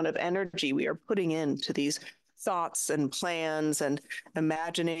exhausting, the amount of energy we are putting into these thoughts and plans and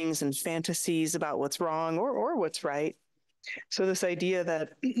imaginings and fantasies about what's wrong or what's right. So this idea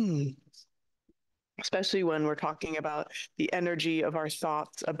that especially when we're talking about the energy of our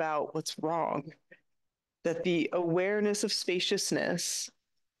thoughts about what's wrong, that the awareness of spaciousness,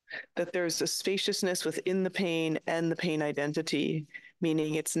 that there's a spaciousness within the pain and the pain identity,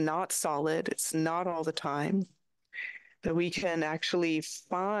 meaning it's not solid, it's not all the time, that we can actually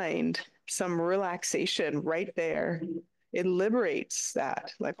find some relaxation right there. It liberates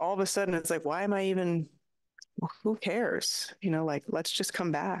that. Like all of a sudden, it's like, why am I even, who cares? Let's just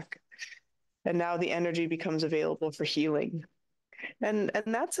come back. And now the energy becomes available for healing. And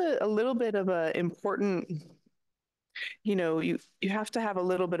that's a little bit of a important, you have to have a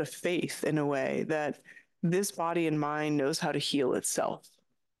little bit of faith in a way that this body and mind knows how to heal itself,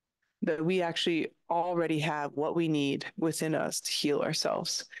 that we actually already have what we need within us to heal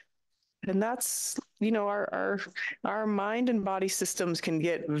ourselves. And that's, our mind and body systems can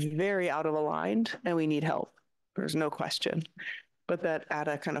get very out of aligned and we need help. There's no question. But that at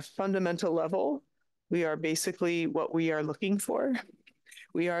a kind of fundamental level, we are basically what we are looking for.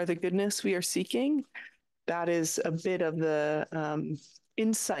 We are the goodness we are seeking. That is a bit of the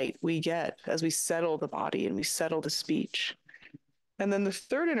insight we get as we settle the body and we settle the speech. And then the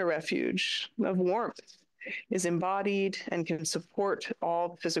third inner refuge of warmth is embodied and can support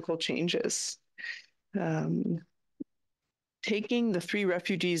all physical changes. Taking the three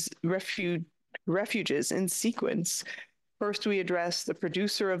refuges in sequence, First, we address the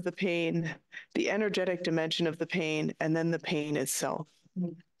producer of the pain, the energetic dimension of the pain, and then the pain itself.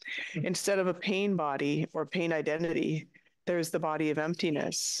 Instead of a pain body or pain identity, there's the body of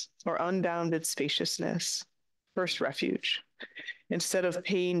emptiness or unbounded spaciousness, first refuge. Instead of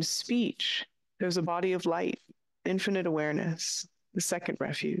pain speech, there's a body of light, infinite awareness, the second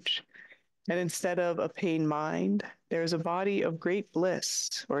refuge. And instead of a pain mind, there's a body of great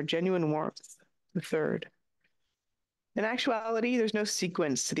bliss or genuine warmth, the third. In actuality, there's no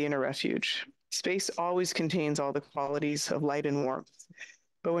sequence to the inner refuge. Space always contains all the qualities of light and warmth.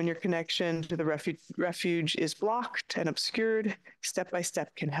 But when your connection to the refuge is blocked and obscured, step by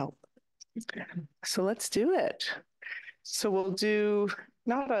step can help. So let's do it. So we'll do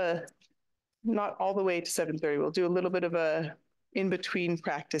not all the way to 7:30. We'll do a little bit of a in-between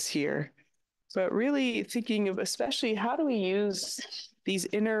practice here, but really thinking of especially how do we use these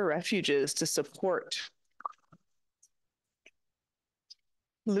inner refuges to support,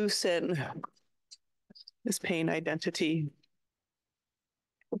 loosen this pain identity.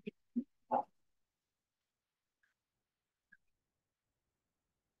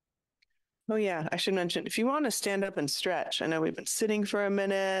 Oh yeah, I should mention, if you want to stand up and stretch, I know we've been sitting for a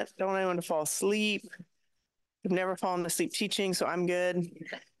minute, don't want anyone to fall asleep. I've never fallen asleep teaching, so I'm good.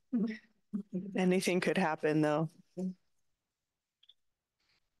 Anything could happen though.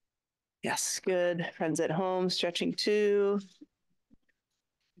 Yes, good. Friends at home, stretching too.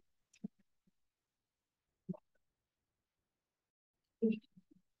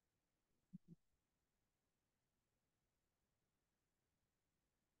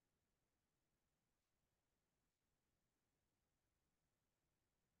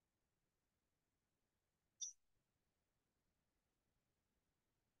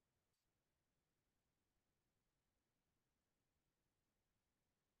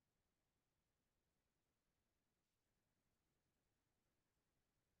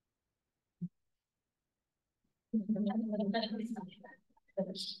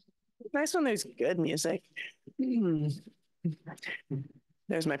 Nice when there's good music.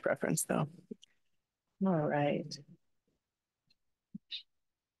 There's my preference though. All right.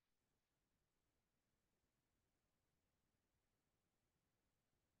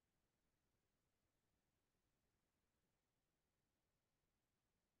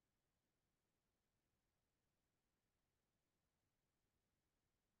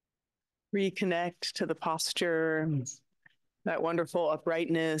 Reconnect to the posture, that wonderful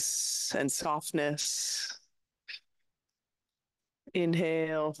uprightness and softness.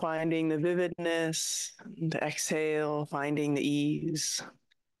 Inhale, finding the vividness, and exhale, finding the ease.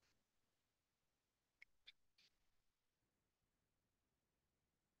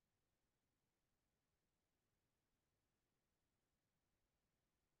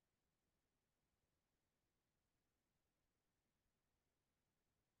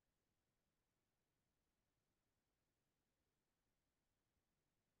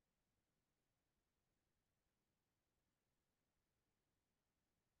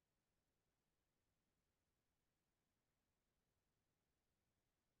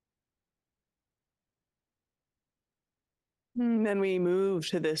 And then we move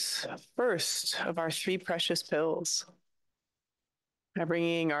to this first of our three precious pills, by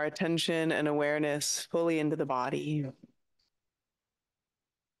bringing our attention and awareness fully into the body.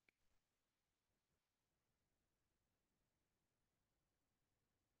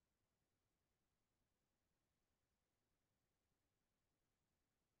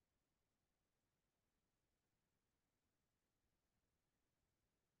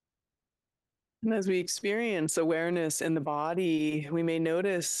 And as we experience awareness in the body, we may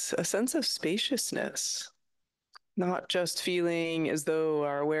notice a sense of spaciousness, not just feeling as though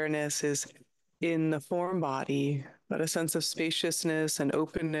our awareness is in the form body, but a sense of spaciousness and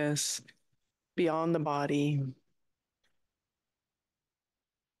openness beyond the body.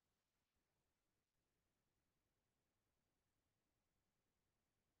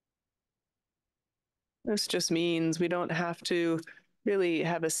 This just means we don't have to really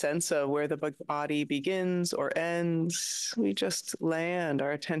have a sense of where the body begins or ends. We just land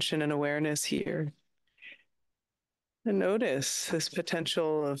our attention and awareness here. And notice this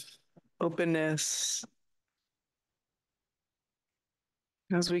potential of openness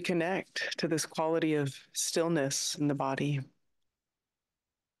as we connect to this quality of stillness in the body.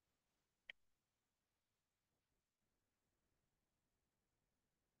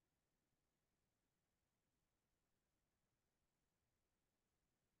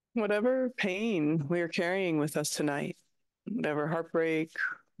 Whatever pain we are carrying with us tonight, whatever heartbreak,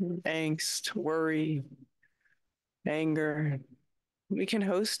 angst, worry, anger, we can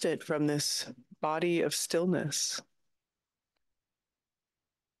host it from this body of stillness.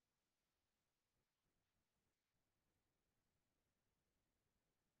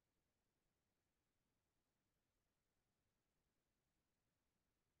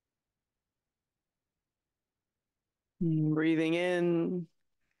 Breathing in,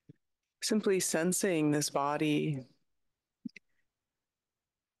 simply sensing this body.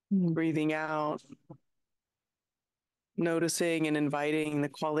 Breathing out, noticing and inviting the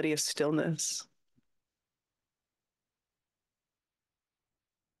quality of stillness.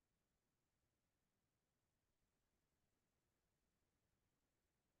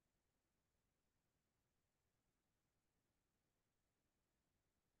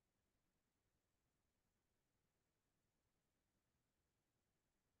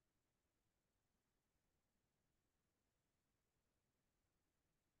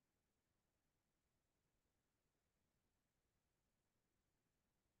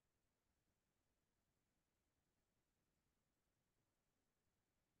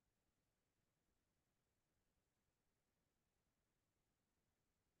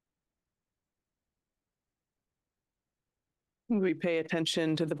 We pay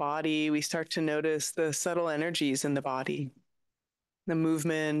attention to the body, we start to notice the subtle energies in the body, the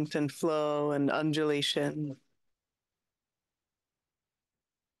movement and flow and undulation.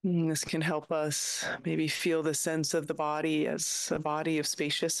 This can help us maybe feel the sense of the body as a body of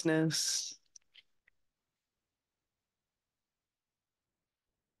spaciousness.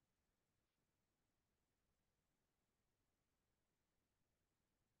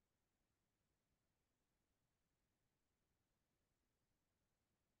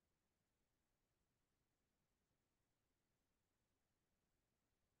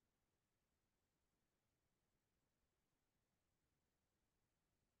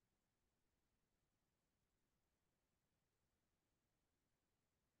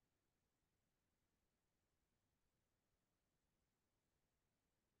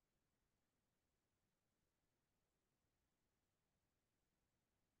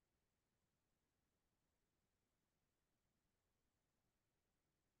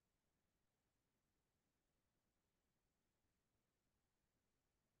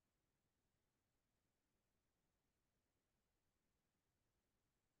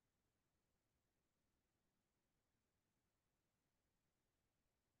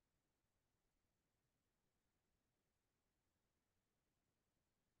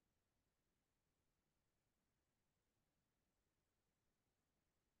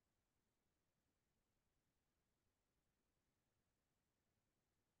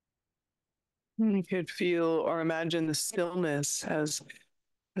 You could feel or imagine the stillness as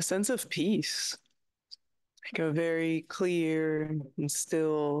a sense of peace, like a very clear and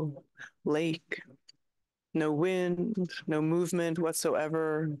still lake. No wind, no movement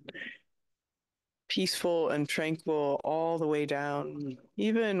whatsoever, peaceful and tranquil all the way down,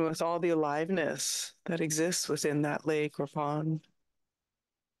 even with all the aliveness that exists within that lake or pond.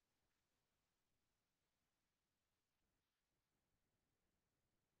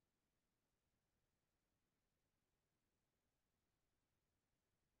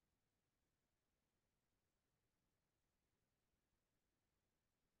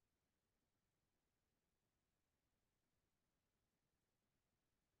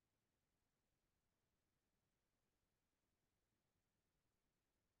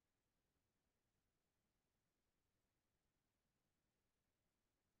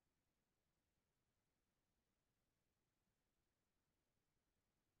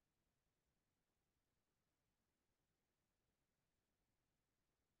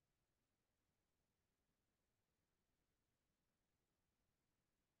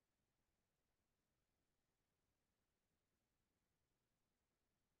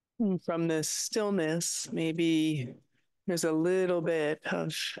 And from this stillness, maybe there's a little bit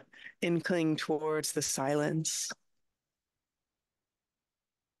of inkling towards the silence.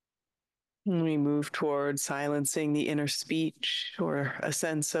 And we move towards silencing the inner speech or a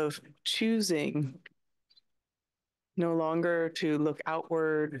sense of choosing no longer to look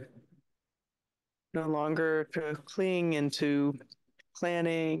outward, no longer to cling into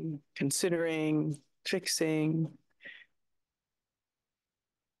planning, considering, fixing,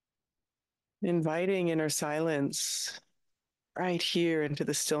 inviting inner silence right here into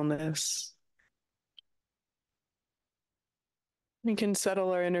the stillness. We can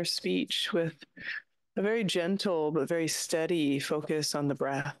settle our inner speech with a very gentle but very steady focus on the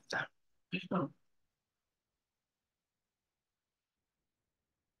breath.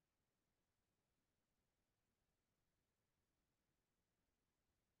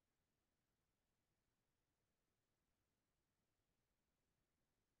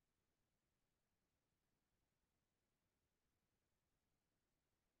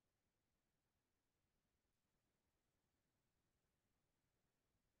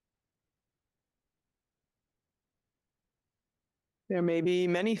 There may be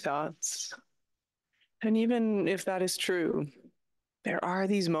many thoughts, And even if that is true, there are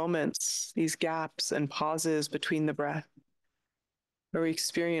these moments, these gaps and pauses between the breath where we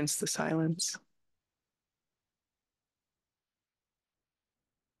experience the silence.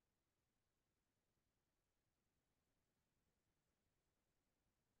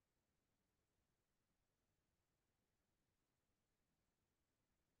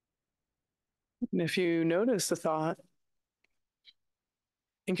 And if you notice the thought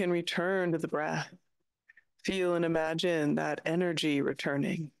and can return to the breath, feel and imagine that energy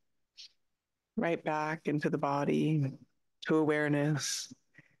returning right back into the body, to awareness,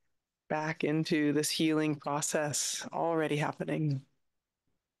 back into this healing process already happening.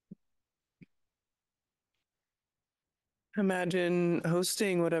 Imagine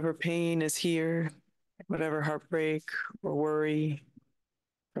hosting whatever pain is here, whatever heartbreak or worry,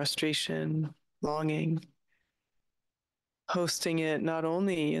 frustration, longing, hosting it not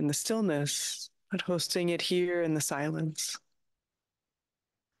only in the stillness, but hosting it here in the silence.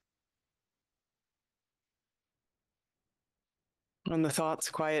 When the thoughts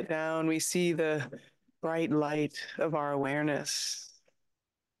quiet down, we see the bright light of our awareness.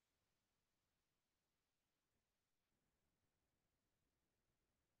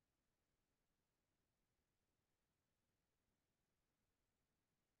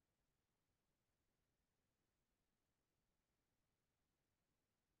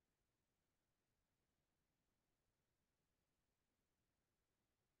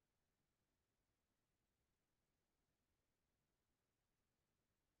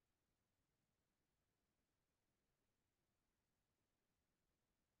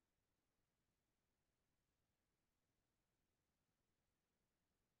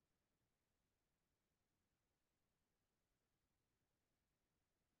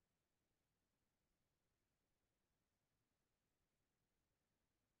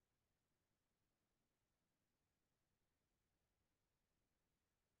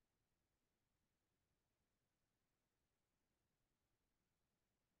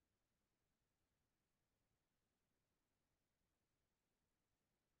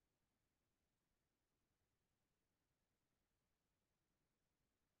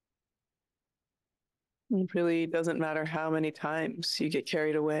 It really doesn't matter how many times you get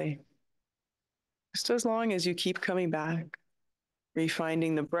carried away. Just as long as you keep coming back,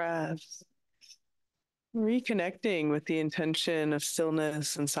 refinding the breath, reconnecting with the intention of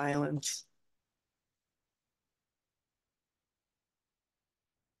stillness and silence.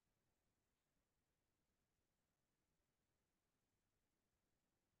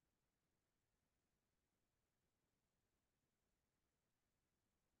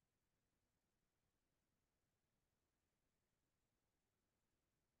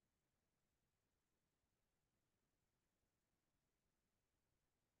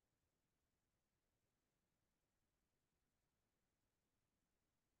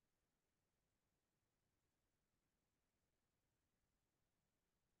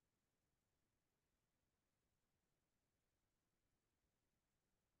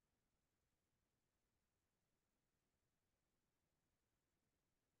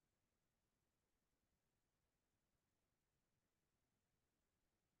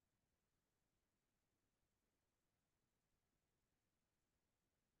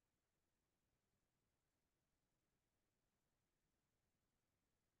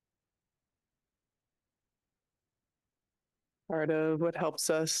 Part of what helps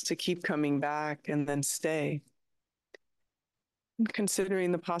us to keep coming back and then stay. And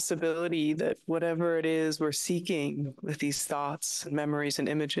considering the possibility that whatever it is we're seeking with these thoughts and memories and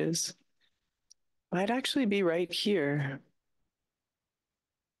images might actually be right here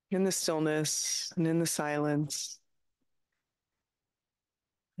in the stillness and in the silence.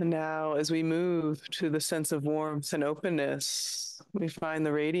 And now, as we move to the sense of warmth and openness, we find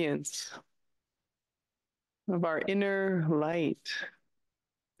the radiance of our inner light,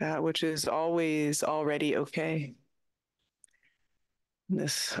 that which is always already okay.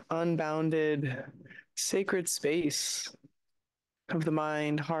 This unbounded, sacred space of the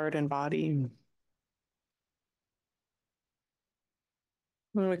mind, heart, and body.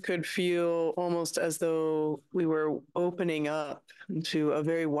 We could feel almost as though we were opening up into a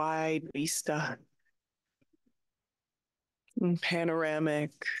very wide vista, and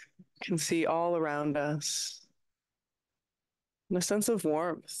panoramic, can see all around us. And a sense of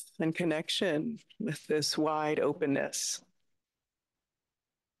warmth and connection with this wide openness.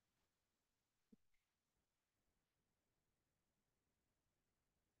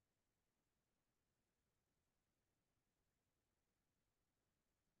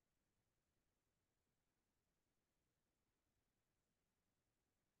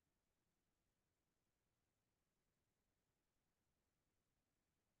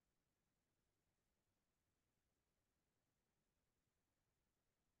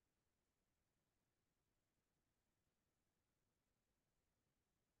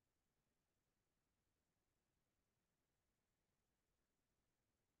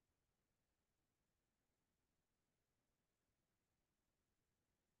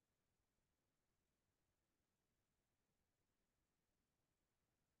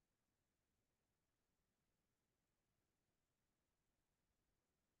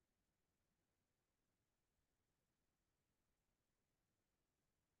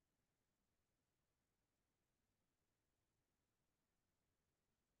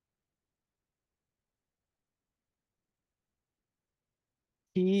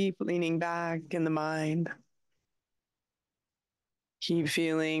 Keep leaning back in the mind. Keep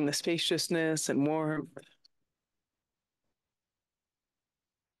feeling the spaciousness and warmth.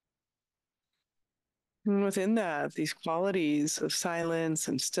 And within that, these qualities of silence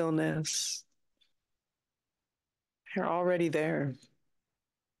and stillness are already there.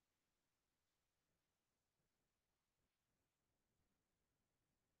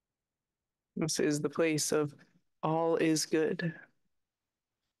 This is the place of all is good.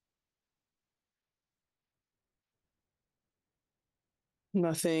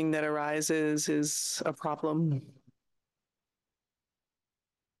 Nothing that arises is a problem.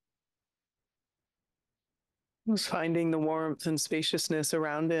 Just finding the warmth and spaciousness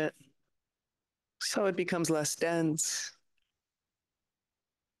around it so it becomes less dense.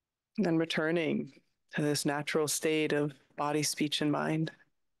 And then returning to this natural state of body, speech, and mind.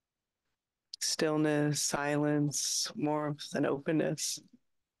 Stillness, silence, warmth, and openness.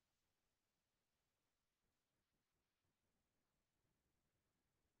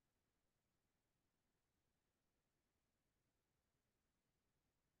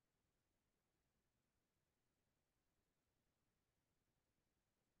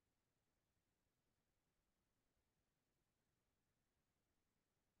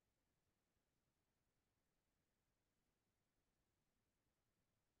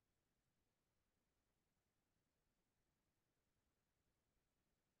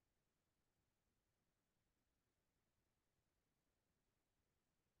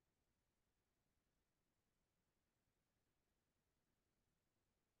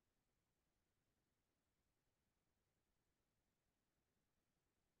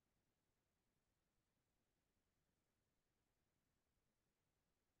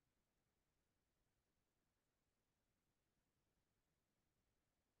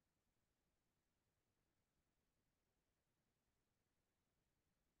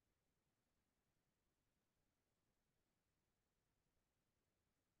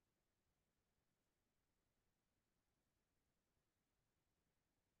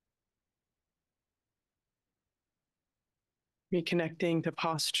 Reconnecting to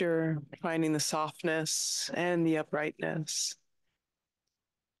posture, finding the softness and the uprightness.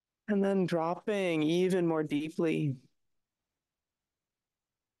 And then dropping even more deeply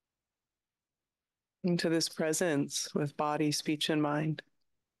into this presence with body, speech, and mind.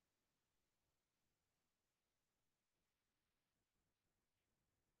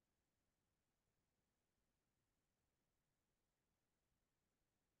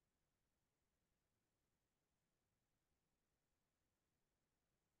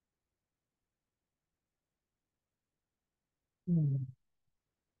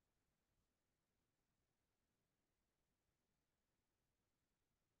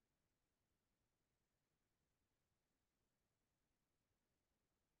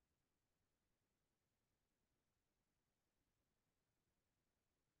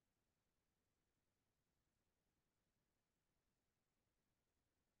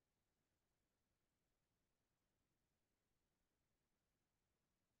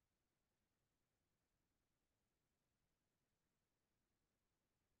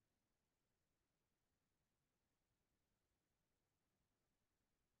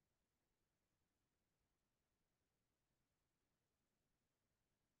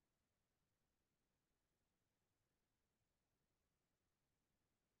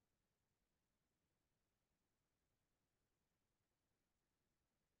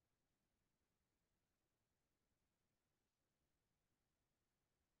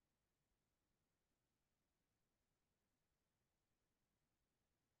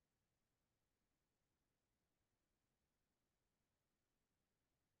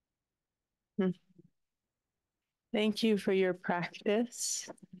 Thank you for your practice.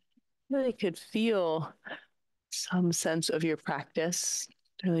 Really could feel some sense of your practice.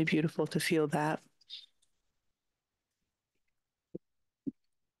 Really beautiful to feel that. I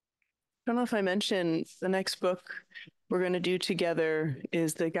don't know if I mentioned the next book we're going to do together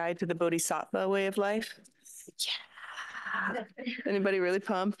is the Guide to the Bhoddisatva Way of Life. Yeah. Anybody really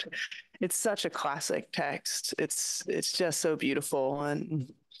pumped? It's such a classic text. It's just so beautiful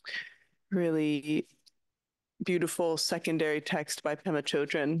and really beautiful secondary text by Pema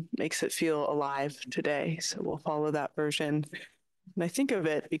Chödrön makes it feel alive today. So we'll follow that version. And I think of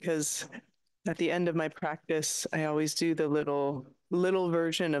it because at the end of my practice, I always do the little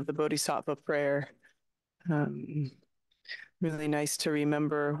version of the Bodhisattva prayer. Really nice to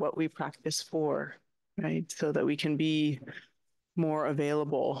remember what we practice for, right? So that we can be more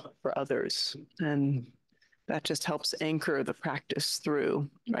available for others. And that just helps anchor the practice through,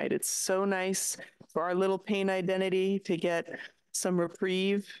 right? It's so nice for our little pain identity to get some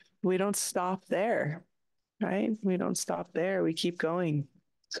reprieve. We don't stop there, right? We don't stop there. We keep going.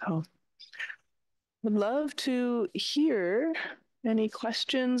 So would love to hear any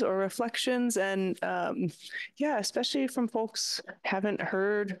questions or reflections, and yeah, especially from folks haven't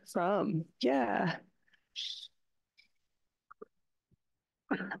heard from. Yeah.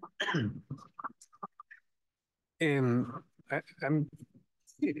 I'm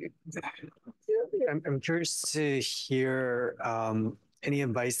curious to hear any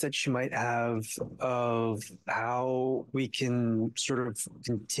advice that you might have of how we can sort of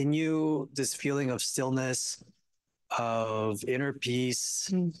continue this feeling of stillness, of inner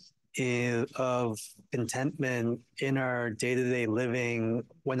peace, of contentment in our day-to-day living,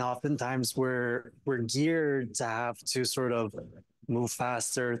 when oftentimes we're geared to have to sort of move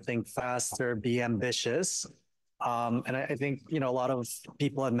faster, think faster, be ambitious. And I think, a lot of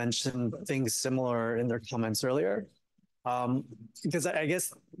people had mentioned things similar in their comments earlier. Because I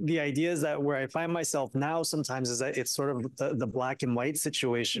guess the idea is that where I find myself now sometimes is that it's sort of the black and white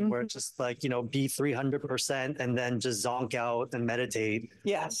situation where it's just like, be 300% and then just zonk out and meditate.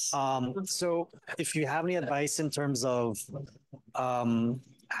 Yes. So if you have any advice in terms of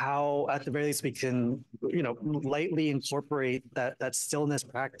how at the very least we can, lightly incorporate that stillness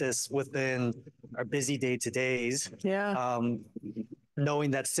practice within our busy day-to-days. Yeah.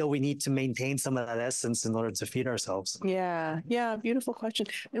 Knowing that still we need to maintain some of that essence in order to feed ourselves. Yeah. Yeah. Beautiful question.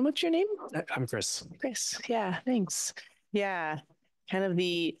 And what's your name? I'm Chris. Chris. Yeah. Thanks. Yeah. Kind of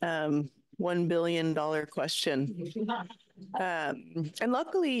the $1 billion question. And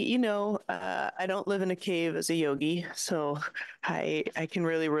luckily, I don't live in a cave as a yogi, so I can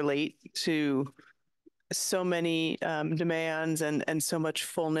really relate to so many demands and so much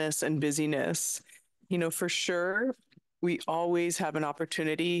fullness and busyness. For sure, we always have an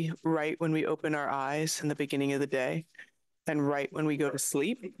opportunity right when we open our eyes in the beginning of the day and right when we go to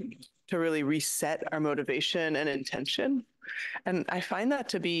sleep to really reset our motivation and intention. And I find that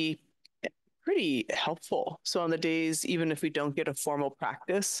to be pretty helpful. So on the days, even if we don't get a formal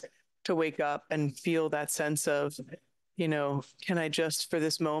practice, to wake up and feel that sense of, can I just for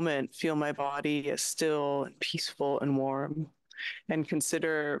this moment feel my body as still and peaceful and warm, and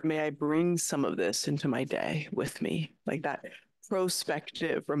consider, may I bring some of this into my day with me, like that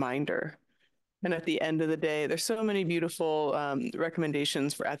prospective reminder. And at the end of the day, there's so many beautiful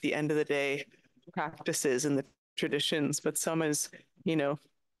recommendations for at the end of the day practices in the traditions, but some is,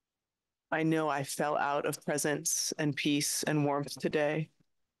 I know I fell out of presence and peace and warmth today.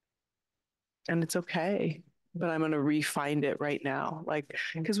 And it's okay, but I'm going to re-find it right now.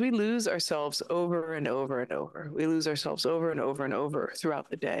 Because we lose ourselves over and over and over. We lose ourselves over and over and over throughout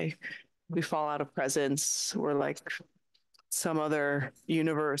the day. We fall out of presence. We're like some other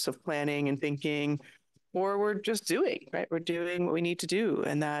universe of planning and thinking, or we're just doing, right? We're doing what we need to do.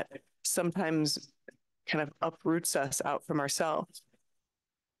 And that sometimes kind of uproots us out from ourselves.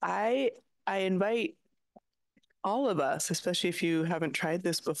 I invite all of us, especially if you haven't tried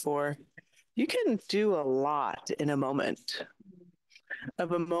this before, you can do a lot in a moment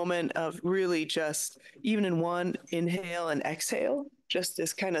of really just, even in one inhale and exhale, just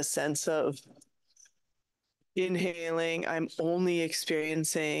this kind of sense of inhaling, I'm only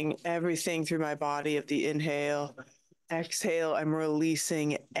experiencing everything through my body of the inhale. Exhale, I'm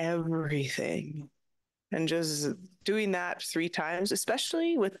releasing everything. And just doing that 3 times,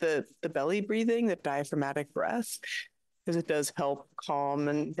 especially with the belly breathing, the diaphragmatic breath, because it does help calm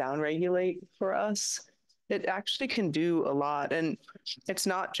and downregulate for us. It actually can do a lot. And it's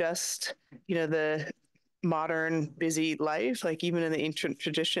not just, the modern busy life, like even in the ancient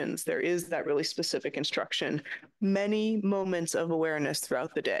traditions, there is that really specific instruction, many moments of awareness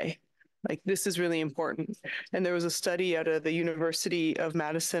throughout the day. Like this is really important. And there was a study out of the University of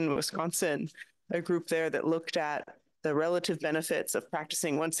Madison, Wisconsin, a group there that looked at the relative benefits of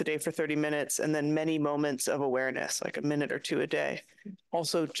practicing once a day for 30 minutes and then many moments of awareness, like a minute or 2 a day,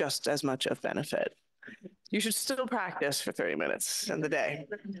 also just as much of benefit. You should still practice for 30 minutes in the day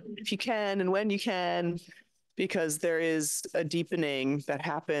if you can and when you can, because there is a deepening that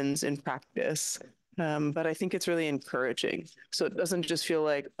happens in practice. But I think it's really encouraging. So it doesn't just feel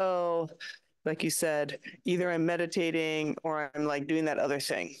like, oh, like you said, either I'm meditating or I'm like doing that other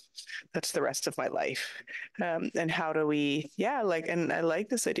thing. That's the rest of my life. And how do we, and I like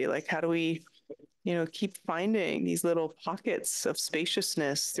this idea, like how do we, keep finding these little pockets of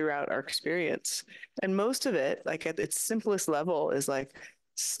spaciousness throughout our experience. And most of it, like at its simplest level, is like,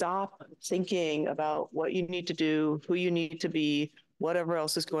 stop thinking about what you need to do, who you need to be, whatever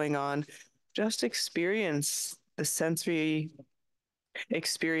else is going on. Just experience the sensory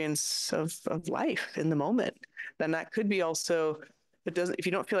experience of life in the moment. Then that could be also, it doesn't, if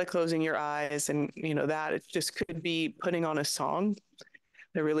you don't feel like closing your eyes and that, it just could be putting on a song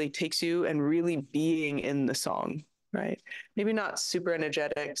that really takes you and really being in the song, right? Maybe not super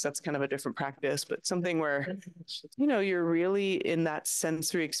energetic, because that's kind of a different practice, but something where, you're really in that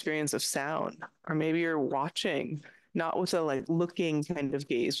sensory experience of sound, or maybe you're watching, not with a like looking kind of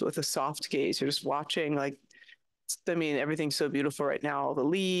gaze, but with a soft gaze. You're just watching, like, I mean, everything's so beautiful right now, all the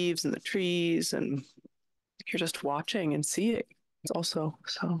leaves and the trees, and you're just watching and seeing. It's also,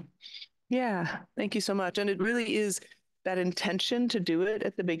 so yeah, thank you so much. And it really is that intention to do it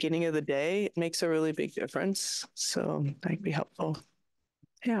at the beginning of the day. It makes a really big difference. So that'd be helpful.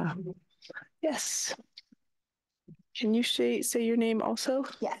 Yeah. Yes. Can you say your name also?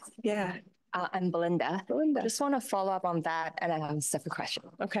 Yes. Yeah. I'm Belinda. Belinda. I just want to follow up on that, and then I have a separate question.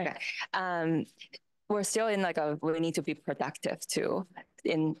 Okay. We're still in like we need to be productive too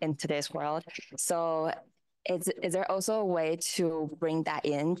in today's world. So is there also a way to bring that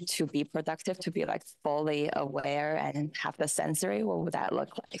in to be productive, to be like fully aware and have the sensory? What would that look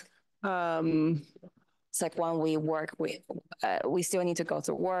like? It's like when we work, we still need to go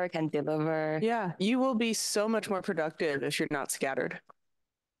to work and deliver. Yeah, you will be so much more productive if you're not scattered.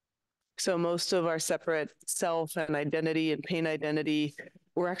 So most of our separate self and identity and pain identity,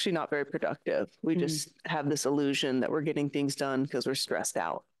 we're actually not very productive. We just have this illusion that we're getting things done because we're stressed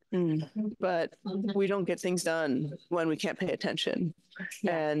out. But we don't get things done when we can't pay attention.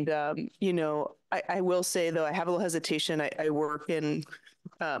 Yeah. And, I will say, though, I have a little hesitation. I work in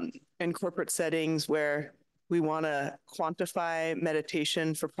corporate settings where we want to quantify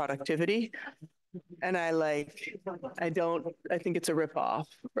meditation for productivity. And I think it's a ripoff,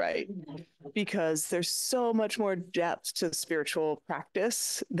 right? Because there's so much more depth to spiritual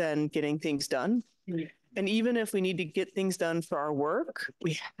practice than getting things done. And even if we need to get things done for our work,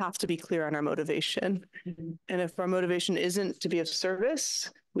 we have to be clear on our motivation. And if our motivation isn't to be of service,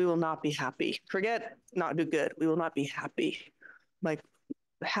 we will not be happy. Forget not do good. We will not be happy. Like,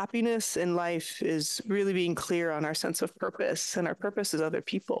 happiness in life is really being clear on our sense of purpose, and our purpose is other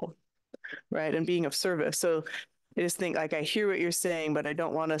people, right? And being of service. So I just think, like, I hear what you're saying, but I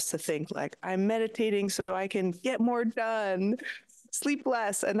don't want us to think like, I'm meditating so I can get more done, sleep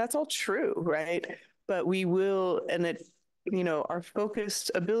less. And that's all true, right? But we will, and it, our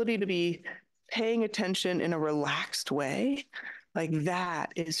focused ability to be paying attention in a relaxed way, like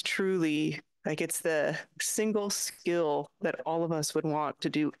that is truly, like, it's the single skill that all of us would want to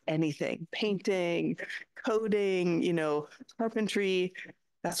do anything, painting, coding, carpentry.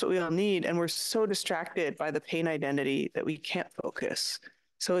 That's what we all need. And we're so distracted by the pain identity that we can't focus.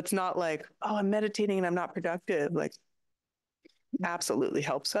 So it's not like, oh, I'm meditating and I'm not productive. Like, absolutely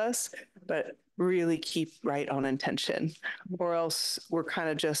helps us, but really keep right on intention, or else we're kind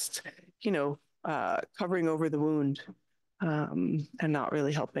of just, covering over the wound and not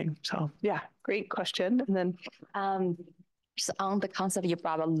really helping. So yeah, great question. And then just on the concept you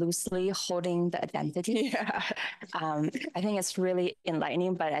brought up, loosely holding the identity. Yeah. I think it's really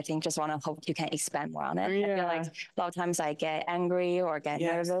enlightening, but I think just want to hope you can expand more on it. Yeah. I feel like a lot of times I get angry or get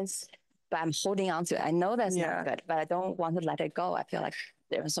nervous, but I'm holding on to it. I know that's not good, but I don't want to let it go. I feel like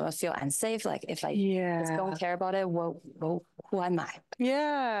there's someone feel unsafe. Like if I just don't care about it, who am I?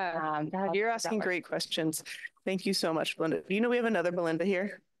 Yeah. God, you're asking great questions. Thank you so much, Belinda. We have another Belinda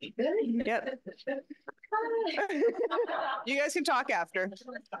here. Yep. You guys can talk after.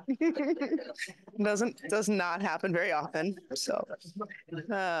 Does not happen very often. So,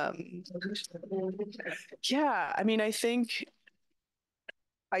 yeah, I mean, I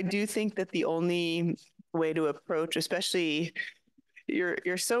do think that the only way to approach, especially,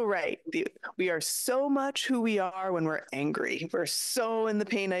 you're so right. We are so much who we are when we're angry. We're so in the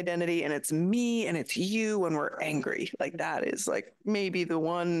pain identity, and it's me and it's you when we're angry. Like, that is like maybe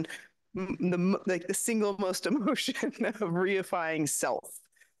the single most emotion of reifying self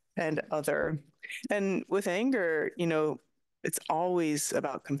and other. And with anger, it's always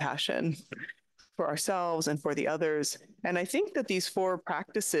about compassion for ourselves and for the others. And I think that these 4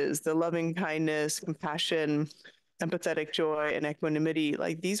 practices, the loving kindness, compassion, empathetic joy, and equanimity,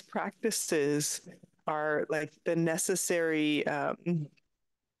 like, these practices are like the necessary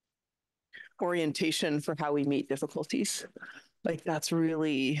orientation for how we meet difficulties. Like, that's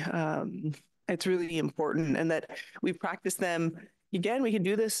really, it's really important. And that we practice them. Again, we can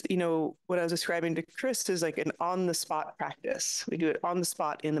do this, what I was describing to Chris is like an on-the-spot practice. We do it on the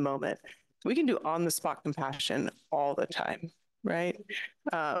spot in the moment. We can do on-the-spot compassion all the time, right?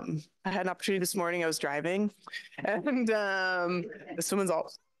 I had an opportunity this morning. I was driving, and this woman's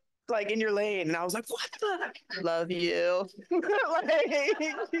all like in your lane. And I was like, what the? Love you. Like,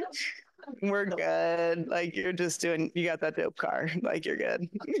 we're good. Like, you're just doing, you got that dope car. Like, you're good.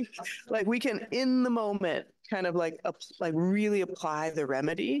 Like, we can, in the moment, kind of like really apply the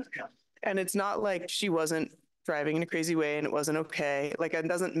remedy. And it's not like she wasn't driving in a crazy way and it wasn't okay. Like, it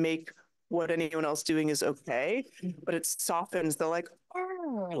doesn't make what anyone else doing is okay, but it softens the like,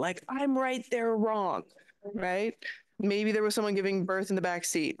 oh, like I'm right, they're wrong, right? Maybe there was someone giving birth in the back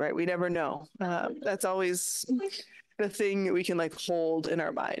seat, right? We never know. That's always the thing that we can like hold in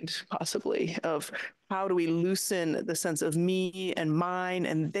our mind, possibly, of how do we loosen the sense of me and mine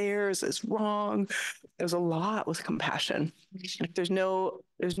and theirs is wrong. There's a lot with compassion. There's no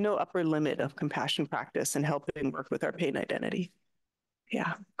upper limit of compassion practice and helping work with our pain identity.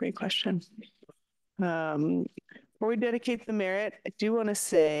 Yeah, great question. Before we dedicate the merit, I do want to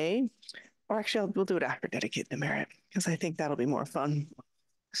say, or actually, we'll do it after dedicate the merit, because I think that'll be more fun.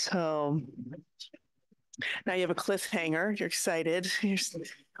 So now you have a cliffhanger. You're excited.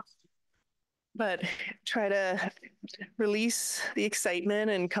 But try to release the excitement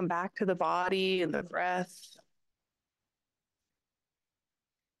and come back to the body and the breath.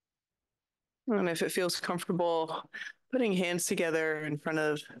 And if it feels comfortable, putting hands together in front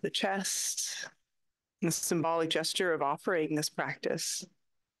of the chest, the symbolic gesture of offering this practice.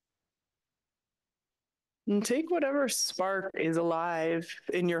 And take whatever spark is alive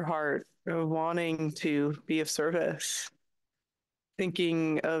in your heart of wanting to be of service,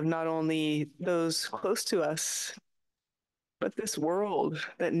 thinking of not only those close to us, but this world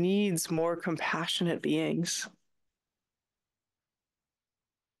that needs more compassionate beings.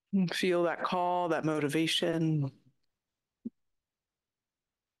 And feel that call, that motivation.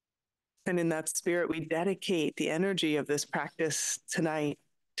 And in that spirit, we dedicate the energy of this practice tonight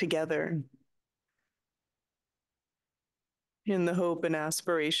together, in the hope and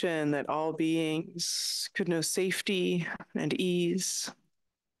aspiration that all beings could know safety and ease.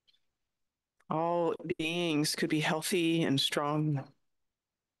 All beings could be healthy and strong.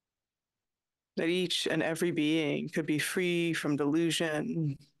 That each and every being could be free from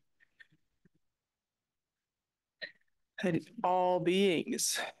delusion. That all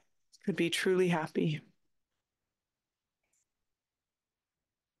beings could be truly happy.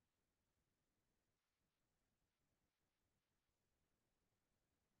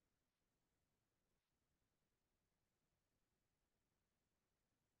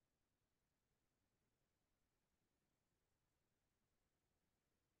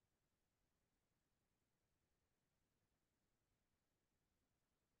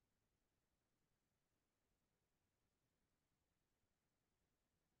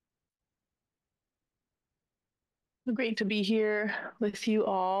 Great to be here with you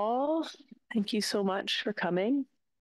all. Thank you so much for coming.